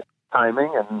can affect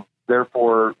timing and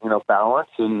therefore balance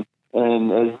and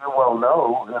as you well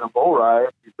know, in a bull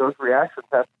ride, those reactions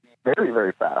have to be very,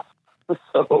 very fast.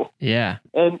 So yeah,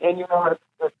 and it's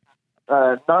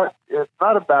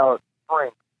not about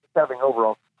strength, it's having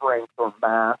overall strength or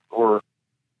mass or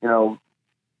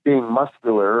being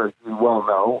muscular, as you well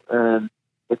know, and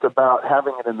it's about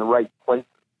having it in the right places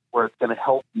where it's going to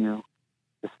help you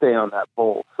to stay on that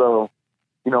bull. So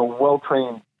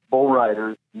well-trained bull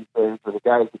riders these days are the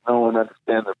guys that know and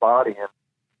understand their body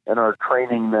and are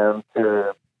training them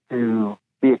to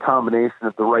be a combination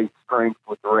of the right strength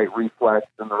with the right reflex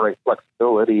and the right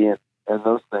flexibility and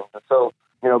those things. And so,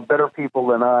 better people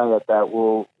than I at that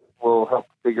will help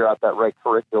figure out that right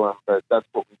curriculum, but that's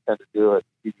what we tend to do at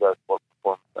CBR Sports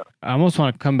Performance Center. I almost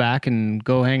want to come back and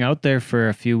go hang out there for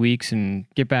a few weeks and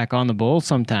get back on the bull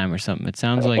sometime or something. It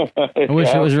sounds like I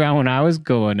wish it was around when I was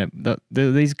going.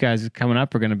 These guys coming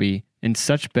up are going to be in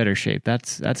such better shape.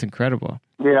 That's incredible.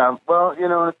 Yeah, well,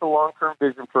 it's a long-term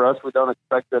vision for us. We don't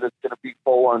expect that it's going to be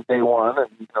full on day one and,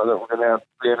 that we're going to have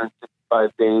 365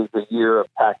 days a year of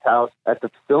packed house at the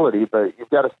facility, but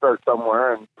you've got to start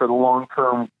somewhere. And for the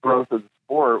long-term growth of the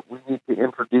sport, we need to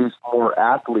introduce more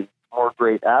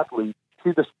great athletes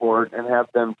to the sport and have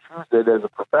them choose it as a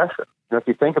profession. If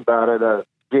you think about it,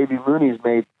 J.B. Mooney's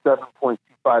made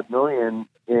 $7.25 million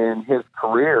in his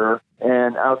career,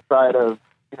 and outside of,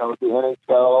 the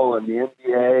NHL and the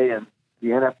NBA and the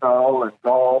NFL and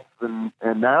golf and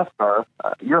NASCAR,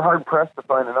 you're hard-pressed to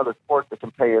find another sport that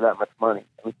can pay you that much money.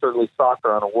 I mean, certainly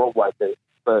soccer on a worldwide basis,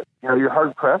 but, you're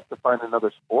hard-pressed to find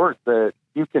another sport that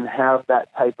you can have that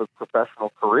type of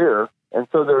professional career. And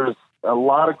so there's a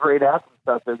lot of great athletes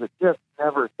out there that just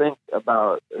never think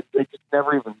about, they just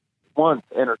never even once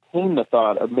entertain the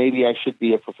thought of maybe I should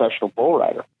be a professional bull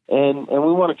rider. And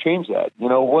we want to change that.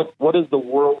 What is the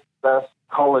world's best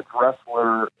college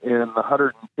wrestler in the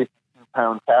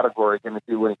 152-pound category going to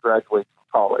do when he graduates from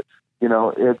college?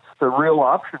 It's a real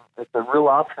option. It's a real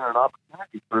option and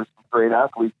opportunity for some great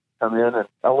athletes to come in and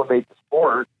elevate the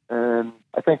sport. And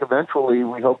I think eventually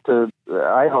I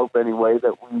hope anyway,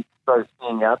 that we start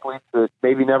seeing athletes that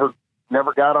maybe never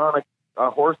got on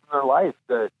a horse in their life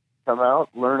that come out,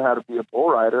 learn how to be a bull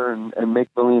rider and make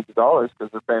millions of dollars because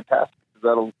they're fantastic.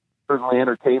 That'll certainly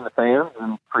entertain the fans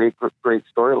and create great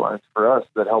storylines for us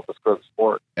that help us grow the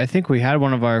sport. I think we had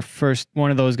one of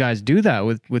those guys do that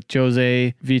with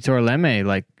Jose Vitor Leme.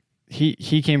 Like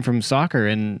he came from soccer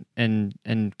and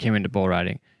came into bull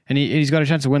riding, and he's got a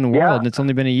chance to win the world, and it's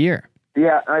only been a year.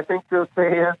 Yeah, I think Jose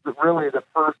is really the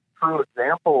first true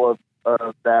example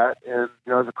of that. And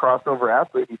as a crossover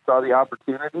athlete, he saw the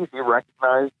opportunities. He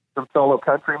recognized some fellow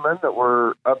countrymen that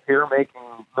were up here making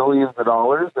millions of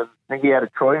dollars, and I think he had a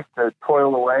choice to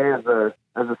toil away as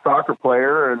a soccer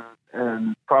player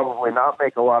and probably not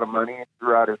make a lot of money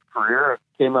throughout his career.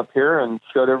 Came up here and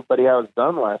showed everybody how it's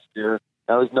done last year.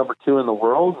 Now he's number 2 in the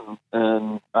world,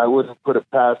 and I wouldn't put it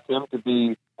past him to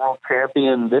be world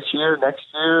champion this year, next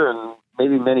year, and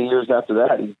maybe many years after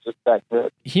that. He's just that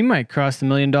good. He might cross the $1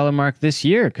 million mark this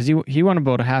year because he won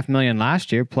about $500,000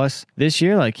 last year. Plus this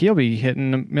year, he'll be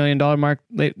hitting the $1 million mark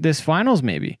this finals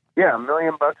maybe. Yeah, $1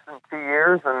 million in 2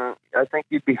 years, and I think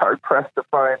you'd be hard pressed to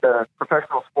find a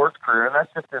professional sports career, and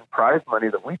that's just in prize money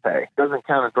that we pay. It doesn't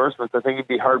count endorsements. I think you'd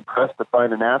be hard pressed to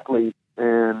find an athlete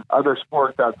in other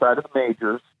sports outside of the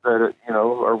majors that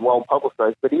are well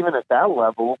publicized. But even at that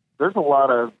level, there's a lot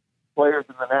of players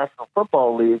in the National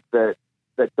Football League that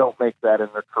don't make that in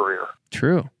their career.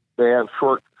 True. They have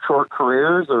short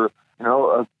careers, or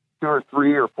a 2 or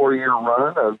 3 or 4 year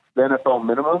run of NFL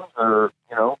minimums, or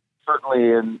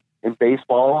certainly in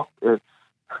baseball,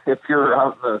 if you're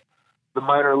out in the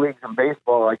minor leagues in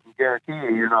baseball, I can guarantee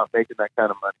you're not making that kind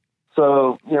of money.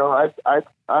 So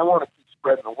I want to keep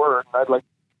spreading the word, and I'd like to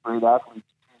see great athletes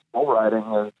choose bull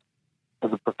riding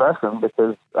as a profession,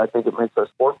 because I think it makes our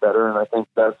sport better, and I think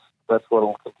that's what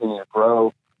will continue to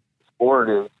grow the sport,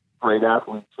 is great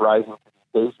athletes rising to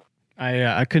the occasion.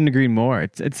 I couldn't agree more.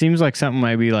 It seems like something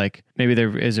might be like, maybe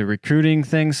there is a recruiting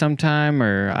thing sometime,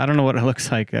 or I don't know what it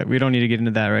looks like. We don't need to get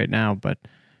into that right now, but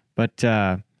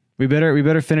we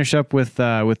better finish up with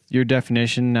your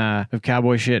definition of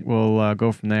cowboy shit. We'll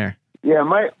go from there. Yeah,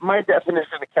 my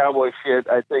definition of cowboy shit,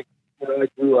 I think, I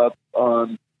grew up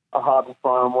on a hobby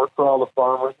farm, worked for all the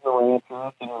farmers and the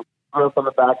ranchers, and grew up on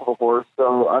the back of a horse,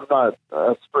 so I'm not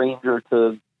a stranger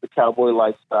to the cowboy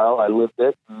lifestyle. I lived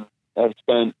it, and I've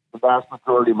spent the vast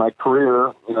majority of my career,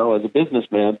 as a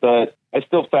businessman, but I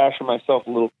still fashion myself a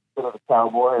little bit of a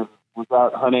cowboy, and was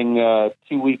out hunting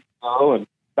 2 weeks ago and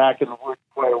back in the woods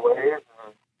quite a ways,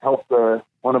 and helped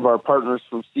one of our partners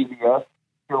from CBS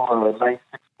kill a nice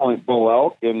 6-point bull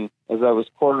elk. And as I was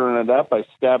quartering it up, I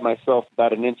stabbed myself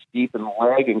about an inch deep in the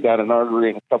leg and got an artery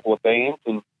and a couple of veins.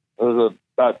 And it was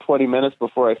about 20 minutes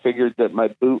before I figured that my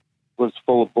boot was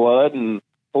full of blood, and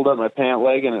pulled up my pant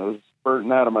leg and it was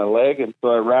spurting out of my leg. And so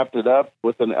I wrapped it up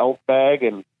with an elk bag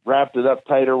and wrapped it up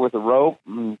tighter with a rope,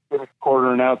 and finished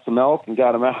quartering out some elk and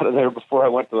got them out of there before I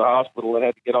went to the hospital. I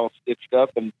had to get all stitched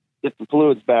up and get some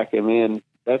fluids back in me. And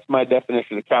that's my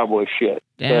definition of cowboy shit.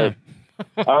 Damn.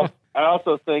 I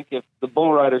also think if the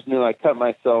bull riders knew I cut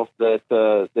myself,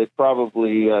 that they'd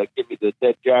probably give me the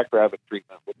dead jackrabbit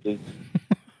treatment, which is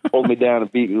hold me down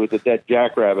and beat me with a dead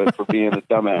jackrabbit for being a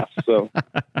dumbass. So.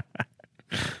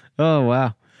 Oh,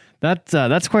 wow.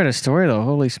 That's quite a story, though.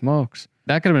 Holy smokes.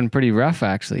 That could have been pretty rough,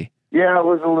 actually. Yeah, it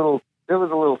was a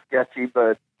little sketchy,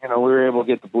 but we were able to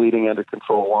get the bleeding under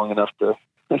control long enough to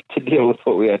deal with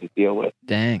what we had to deal with.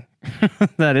 Dang.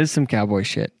 That is some cowboy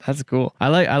shit. That's cool. I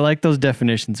like those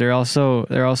definitions. They're also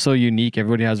unique.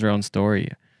 Everybody has their own story.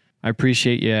 I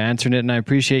appreciate you answering it, and I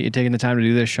appreciate you taking the time to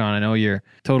do this, Sean. I know you're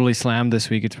totally slammed this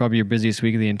week. It's probably your busiest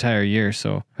week of the entire year,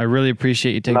 so I really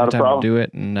appreciate you taking the time to do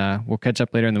it, and we'll catch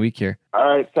up later in the week here. All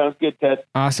right. Sounds good, Ted.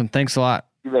 Awesome. Thanks a lot.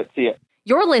 You bet. See ya.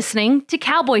 You're listening to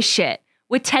Cowboy Shit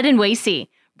with Ted and Wasey,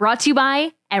 brought to you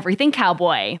by Everything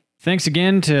Cowboy. Thanks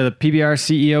again to the PBR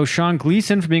CEO, Sean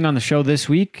Gleason, for being on the show this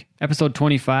week, episode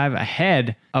 25,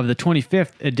 ahead of the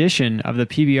 25th edition of the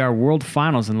PBR World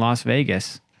Finals in Las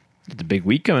Vegas. It's a big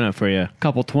week coming up for you.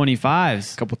 Couple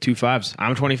 25s. Couple 25s.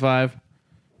 I'm 25.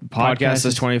 Podcast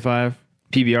is 25.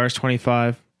 PBR is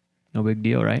 25. No big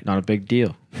deal, right? Not a big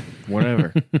deal.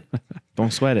 Whatever.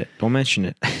 Don't sweat it. Don't mention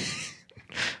it.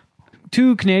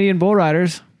 2 Canadian bull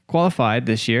riders qualified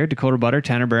this year. Dakota Butter,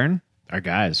 Tanner Byrne. Our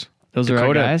guys. Those Dakota, are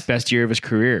our guys. Best year of his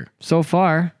career. So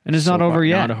far. And it's not over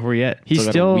yet. Not over yet. He's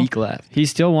still got a week left. He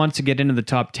still wants to get into the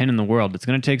top 10 in the world. It's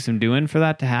going to take some doing for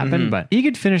that to happen, but he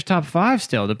could finish top 5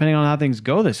 still, depending on how things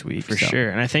go this week. For sure.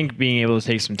 And I think being able to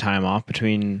take some time off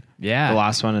between the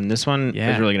last one and this one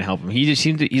is really going to help him. He just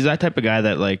he's that type of guy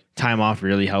that like time off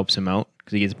really helps him out,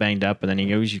 because he gets banged up and then he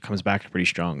usually comes back pretty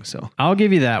strong. So I'll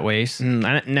give you that, Wace. And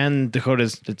then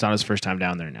Dakota's, it's not his first time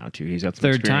down there now too. He's got some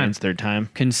experience. Third time.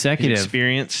 Consecutive. He's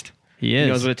experienced. He is.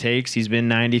 He knows what it takes. He's been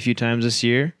 90 a few times this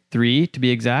year. 3 to be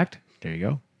exact. There you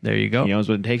go. There you go. He knows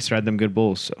what it takes to ride them good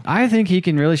bulls. So I think he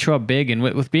can really show up big, and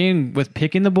with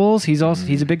picking the bulls, he's also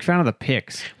he's a big fan of the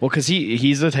picks. Well, because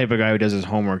he's the type of guy who does his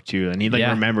homework too, and he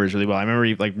remembers really well. I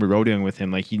remember rodeoing with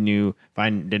him. Like he knew if I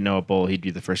didn't know a bull, he'd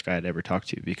be the first guy I'd ever talk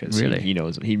to, because he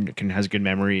knows has good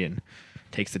memory and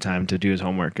takes the time to do his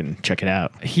homework and check it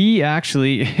out. He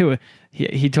actually.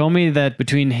 He told me that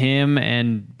between him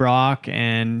and Brock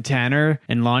and Tanner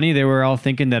and Lonnie, they were all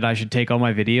thinking that I should take all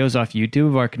my videos off YouTube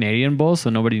of our Canadian bulls so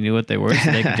nobody knew what they were,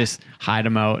 so they could just hide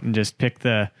them out and just pick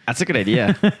the... That's a good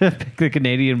idea. Pick the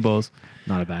Canadian bulls.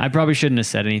 Not a bad. I probably shouldn't have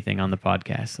said anything on the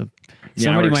podcast. So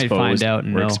somebody might find out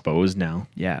and we're exposed now.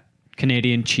 Yeah.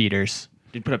 Canadian cheaters.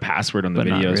 You'd put a password on the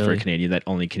videos for Canadian that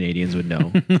only Canadians would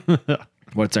know.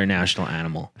 What's our national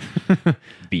animal?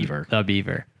 Beaver. The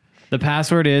beaver. The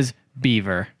password is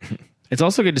beaver. It's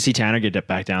also good to see Tanner get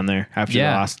back down there after the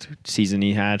last season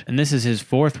he had. And this is his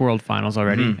 4th World Finals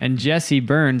already. And Jesse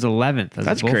Burns 11th.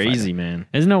 That's crazy, man.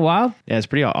 Isn't it wild? Yeah, it's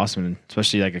pretty awesome,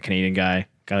 especially like a Canadian guy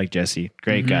like Jesse.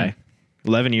 Great guy.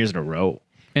 11 years in a row.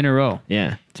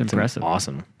 Yeah. It's impressive.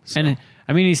 Awesome. So. And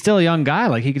I mean, he's still a young guy.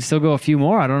 Like he could still go a few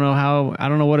more. I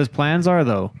don't know what his plans are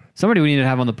though. Somebody we need to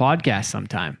have on the podcast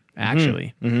sometime.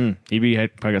 Actually, He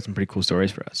probably got some pretty cool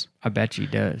stories for us. I bet he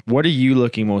does. What are you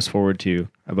looking most forward to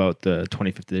about the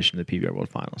 25th edition of the PBR World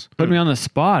Finals? Put me on the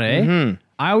spot, eh?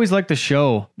 I always like the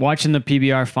show, watching the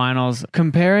PBR Finals,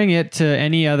 comparing it to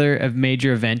any other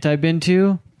major event I've been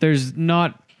to. There's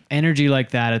not energy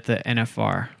like that at the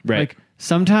NFR. Right. Like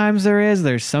sometimes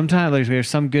there's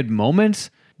some good moments,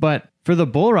 but for the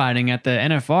bull riding at the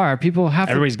NFR, people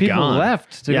gone.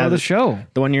 left to go to the show.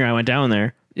 The one year I went down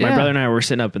there, my brother and I were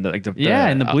sitting up in the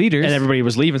in the bleeders, and everybody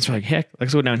was leaving. So we're like, heck,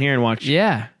 let's go down here and watch.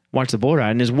 Yeah. Watch the bull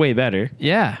ride, and it's way better.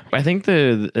 Yeah. I think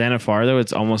the NFR though,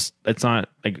 it's not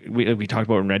like we talked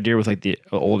about in Red Deer with like the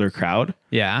older crowd.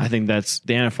 Yeah. I think the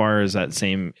NFR is that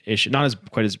same issue. Not as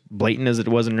quite as blatant as it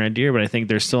was in Red Deer, but I think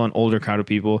there's still an older crowd of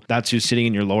people. That's who's sitting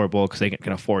in your lower bowl because they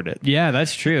can afford it. Yeah,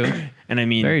 that's true. And I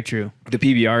mean, very true. The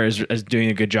PBR is doing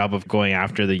a good job of going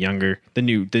after the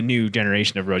new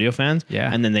generation of rodeo fans.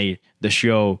 Yeah. And then the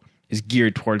show is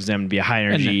geared towards them to be a high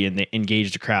energy and they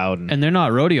engage the crowd. And they're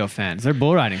not rodeo fans; they're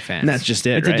bull riding fans. And that's just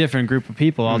it. It's a different group of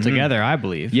people altogether, I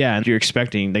believe. Yeah, and they're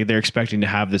expecting to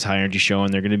have this high energy show,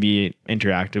 and they're going to be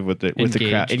interactive with the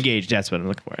crowd. Engaged. That's what I'm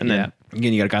looking for. And then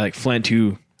again, you got a guy like Flint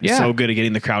who is so good at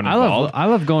getting the crowd involved. I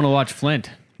love going to watch Flint.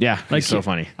 Yeah, he's so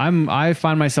funny. I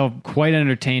find myself quite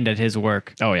entertained at his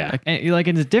work. Oh yeah, like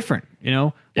it's different. You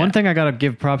know, one thing I gotta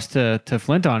give props to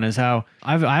Flint on is how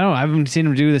I haven't seen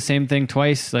him do the same thing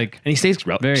twice. Like, and he stays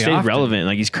relevant.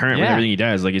 Like he's current with everything he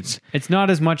does. Like it's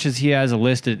not as much as he has a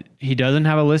list. He doesn't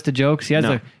have a list of jokes. He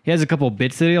has a couple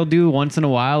bits that he'll do once in a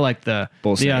while, like the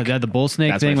bull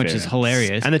snake thing, which is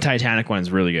hilarious. And the Titanic one is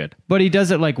really good. But he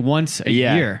does it like once a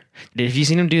year. Have you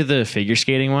seen him do the figure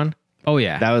skating one? Oh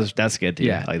yeah, that's good too.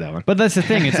 Yeah, I like that one. But that's the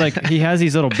thing. It's like he has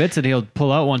these little bits that he'll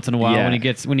pull out once in a while when you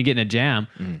get in a jam.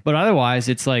 But otherwise,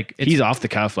 it's like he's off the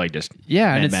cuff, like just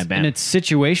and it's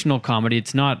situational comedy.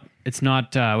 It's not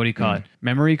what do you call it?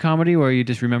 Memory comedy, where you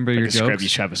just remember your jokes.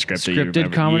 You have a script.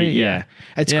 Scripted comedy. Yeah.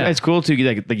 It's cool too.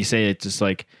 Like you say, it's just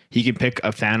like he can pick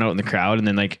a fan out in the crowd and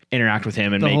then like interact with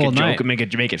him and make a joke and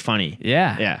make it funny.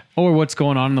 Yeah. Or what's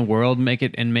going on in the world, make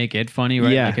it funny.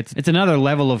 Right. Yeah. Like it's another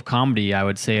level of comedy, I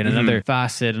would say, and another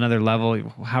facet, another level,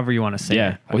 however you want to say.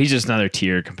 Yeah. Well, he's just another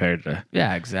tier compared to.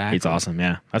 Yeah. Exactly. It's awesome.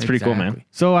 Yeah. That's pretty cool, man.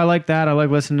 So I like that. I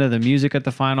like listening to the music at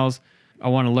the finals. I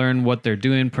want to learn what they're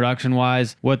doing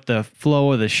production-wise, what the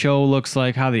flow of the show looks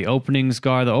like, how the openings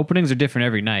go. The openings are different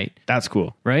every night. That's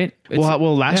cool. Right?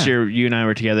 Well, last year, you and I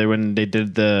were together when they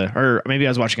did or maybe I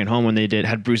was watching at home when they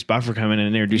had Bruce Buffer come in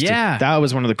and introduced it. That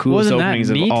was one of the coolest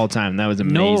openings of all time. That was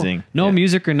amazing. No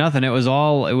music or nothing. It was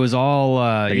all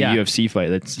like a UFC fight.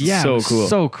 That's so cool.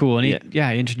 So cool. And he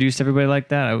introduced everybody like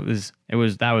that.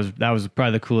 That was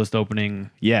probably the coolest opening.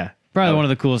 Yeah. Probably one of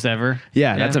the coolest ever.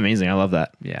 Yeah, that's amazing. I love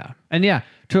that. Yeah. And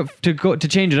to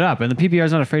change it up, and the PBR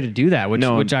is not afraid to do that,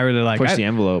 which I really like. Push the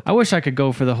envelope. I wish I could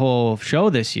go for the whole show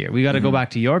this year. We got to go back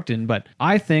to Yorkton, but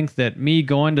I think that me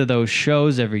going to those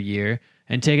shows every year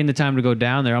and taking the time to go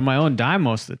down there on my own dime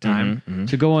most of the time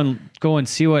to go and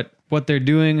see what they're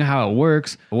doing, how it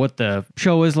works, what the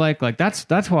show is like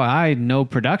that's why I know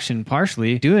production,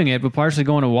 partially doing it, but partially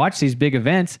going to watch these big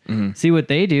events, see what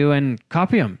they do and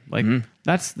copy them. Like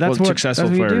that's what's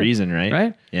successful for a reason, right?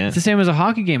 Right? Yeah. It's the same as a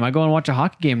hockey game. I go and watch a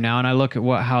hockey game now, and I look at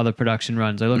how the production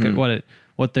runs. I look at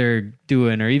what they're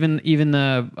doing, or even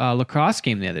the lacrosse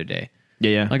game the other day.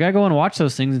 Yeah. Like I go and watch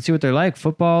those things and see what they're like.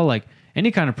 Football, like any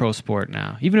kind of pro sport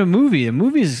now. Even a movie. A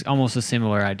movie is almost a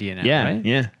similar idea now. Yeah. Right?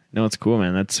 Yeah. No, it's cool,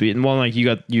 man. That's sweet. And well, like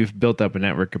you've built up a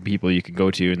network of people you can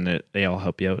go to, and they all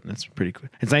help you out, and that's pretty cool.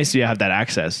 It's nice to have that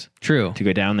access. True. To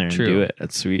go down there and do it.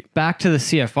 That's sweet. Back to the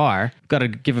CFR. Got to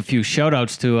give a few shout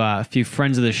outs to a few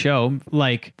friends of the show,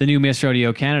 like the new Miss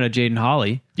Rodeo Canada, Jaden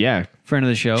Hawley. Yeah. Friend of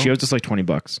the show. She owes us like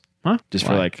 $20. Huh? Just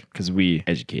for because we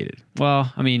educated.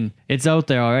 Well, I mean, it's out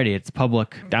there already. It's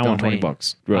public. Down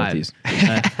 $20 royalties.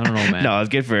 I don't know, man. No, it's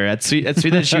good for her. That's sweet. That's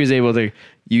sweet that she was able to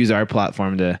use our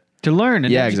platform to learn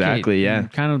and educate, exactly,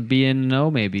 kind of be in the know,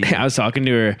 maybe. I was talking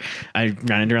to her. I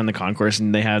ran into her on the concourse,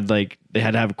 and they had to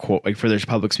have a quote, like for their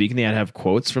public speaking. They had to have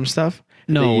quotes from stuff.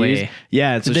 No way.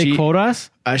 Yeah. Did they quote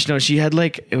us? No, she had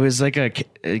it was like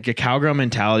a cowgirl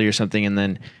mentality or something, and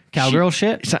then Cowgirl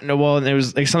shit? Well, there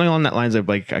was like something along that lines of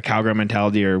like a cowgirl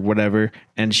mentality or whatever,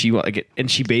 and she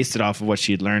based it off of what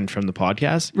she'd learned from the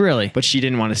podcast. Really? But she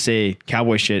didn't want to say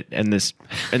cowboy shit in this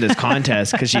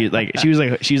contest because she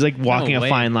was walking a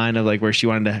fine line of like where she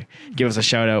wanted to give us a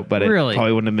shout out, but it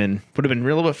probably would have been a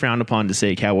little bit frowned upon to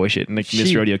say cowboy shit in the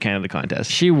Miss Rodeo Canada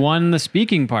contest. She won the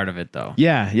speaking part of it though.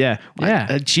 Yeah.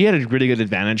 She had a really good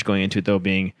advantage going into it though,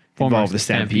 being involved with the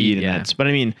Stampede and that's. But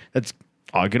I mean, that's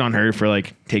good on her for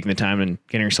like taking the time and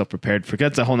getting herself prepared for.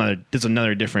 That's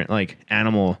another different like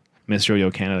animal Miss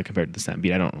Rodeo Canada compared to the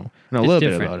Stampede. I don't know a little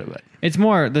bit about it, but it's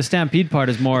more the Stampede part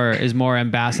is more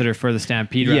ambassador for the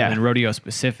Stampede rather than rodeo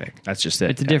specific. That's just it.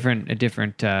 It's a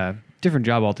different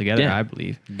job altogether. I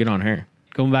believe. Good on her.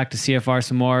 Going back to CFR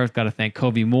some more. Got to thank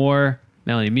Kobe Moore,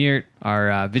 Melanie Meert,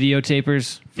 our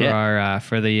videotapers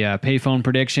for the payphone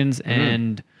predictions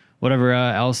and whatever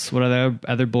else, what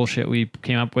other bullshit we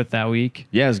came up with that week.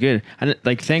 Yeah, it was good. And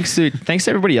like thanks to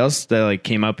everybody else that like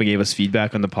came up and gave us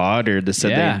feedback on the pod or they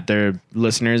said they're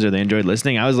listeners or they enjoyed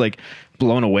listening. I was like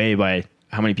blown away by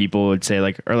how many people would say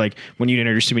like, or like when you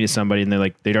introduce me to somebody and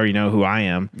they'd already know who I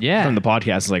am from the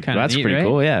podcast. It's like, well, that's neat, pretty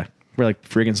cool. Yeah. We're like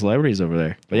friggin' celebrities over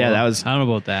there. But that was, I don't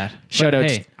know about that. Shout out.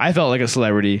 Hey. I felt like a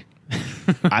celebrity.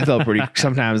 I felt pretty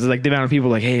sometimes. Like the amount of people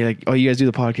like, hey, like, oh, you guys do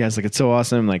the podcast, like it's so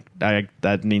awesome. Like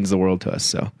that means the world to us.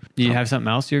 So do you have something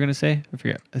else you were gonna say? I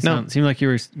forget. It seemed like you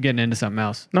were getting into something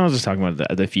else. No, I was just talking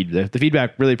about the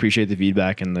feedback. Really appreciate the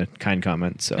feedback and the kind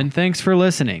comments. So and thanks for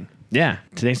listening. Yeah,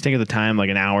 thanks for taking the time, like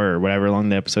an hour or whatever long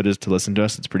the episode is, to listen to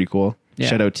us. It's pretty cool. Yeah.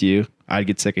 Shout out to you. I'd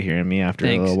get sick of hearing me after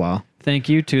a little while. Thank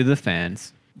you to the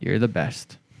fans. You're the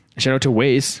best. Shout out to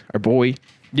Wace, our boy.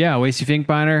 Yeah, Wasey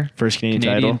Finkbeiner. First Canadian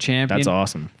title. Champion. That's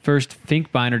awesome. First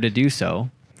Finkbeiner to do so.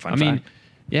 Fun fact.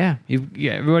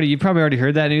 Everybody, you probably already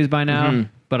heard that news by now. Mm-hmm.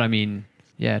 But I mean,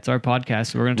 yeah, it's our podcast,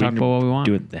 so we're going to talk about what we want.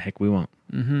 Do what the heck we want.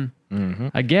 Mm-hmm. Mm-hmm.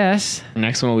 I guess. The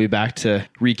next one will be back to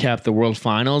recap the World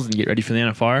Finals and get ready for the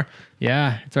NFR.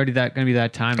 Yeah, it's already going to be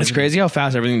that time. It's crazy how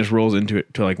fast everything just rolls into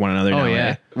like one another now. Yeah.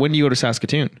 Right? When do you go to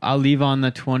Saskatoon? I'll leave on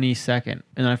the 22nd, and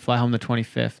then I fly home the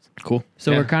 25th. Cool.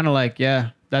 So we're kind of like,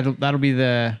 that'll be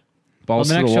the... Balls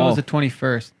the next to the show wall. is the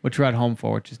 21st, which we're at home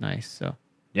for, which is nice. So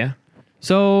yeah.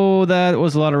 So that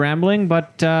was a lot of rambling,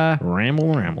 but...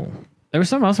 Ramble. There was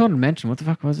something else I wanted to mention. What the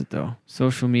fuck was it, though?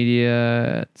 Social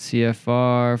media,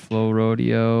 CFR, Flow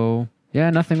Rodeo. Yeah,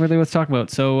 nothing really worth talking about.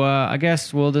 So I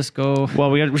guess we'll just go...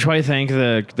 Well, we should probably thank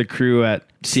the crew at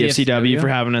CFCW for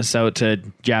having us out to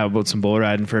jab about some bull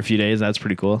riding for a few days. That's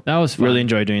pretty cool. That was fun. Really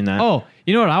enjoyed doing that. Oh,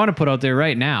 you know what I want to put out there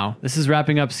right now? This is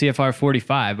wrapping up CFR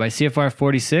 45. By CFR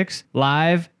 46,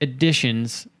 live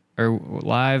editions, or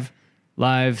live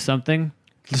something?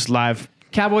 Just live...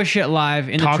 Cowboy Shit Live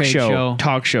in the trade show.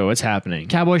 Talk show. It's happening.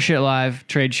 Cowboy Shit Live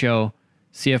trade show,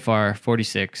 CFR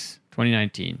 46,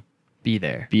 2019. Be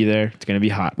there. It's going to be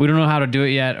hot. We don't know how to do it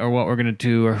yet or what we're going to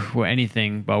do or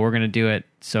anything, but we're going to do it.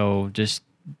 So just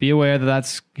be aware that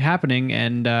that's happening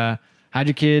and hide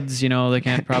your kids. You know, they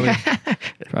can't probably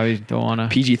don't want to.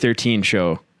 PG-13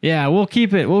 show. Yeah, we'll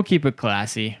keep it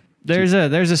classy. There's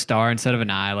a star instead of an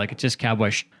I, like it's just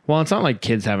cowboy. Well, it's not like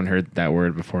kids haven't heard that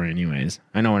word before anyways.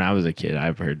 I know when I was a kid,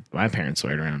 I've heard my parents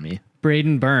swear it around me.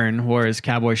 Braden Byrne wore his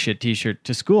cowboy shit t-shirt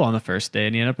to school on the first day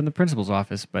and he ended up in the principal's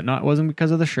office, but it wasn't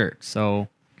because of the shirt. So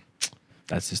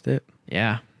that's just it.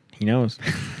 Yeah. He knows.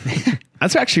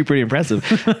 That's actually pretty impressive.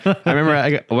 I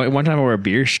remember one time I wore a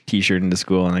beer t-shirt into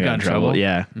school and I got in trouble.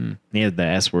 Yeah. He had the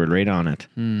S word right on it.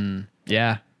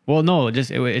 Yeah. Well, no, it's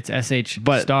SH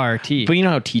star T. But you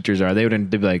know how teachers are. They'd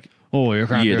be like, oh, you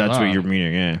can't do that. That's what you're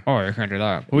meaning, yeah. Oh, you can't do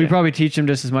that. We probably teach them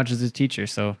just as much as his teacher,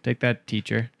 so take that,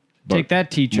 teacher. But take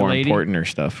that, teacher, more lady. More important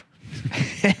stuff.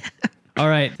 All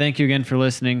right. Thank you again for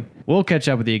listening. We'll catch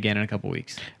up with you again in a couple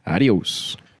weeks.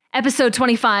 Adios. Episode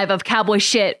 25 of Cowboy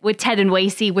Shit with Ted and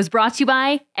Wasey was brought to you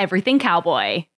by Everything Cowboy.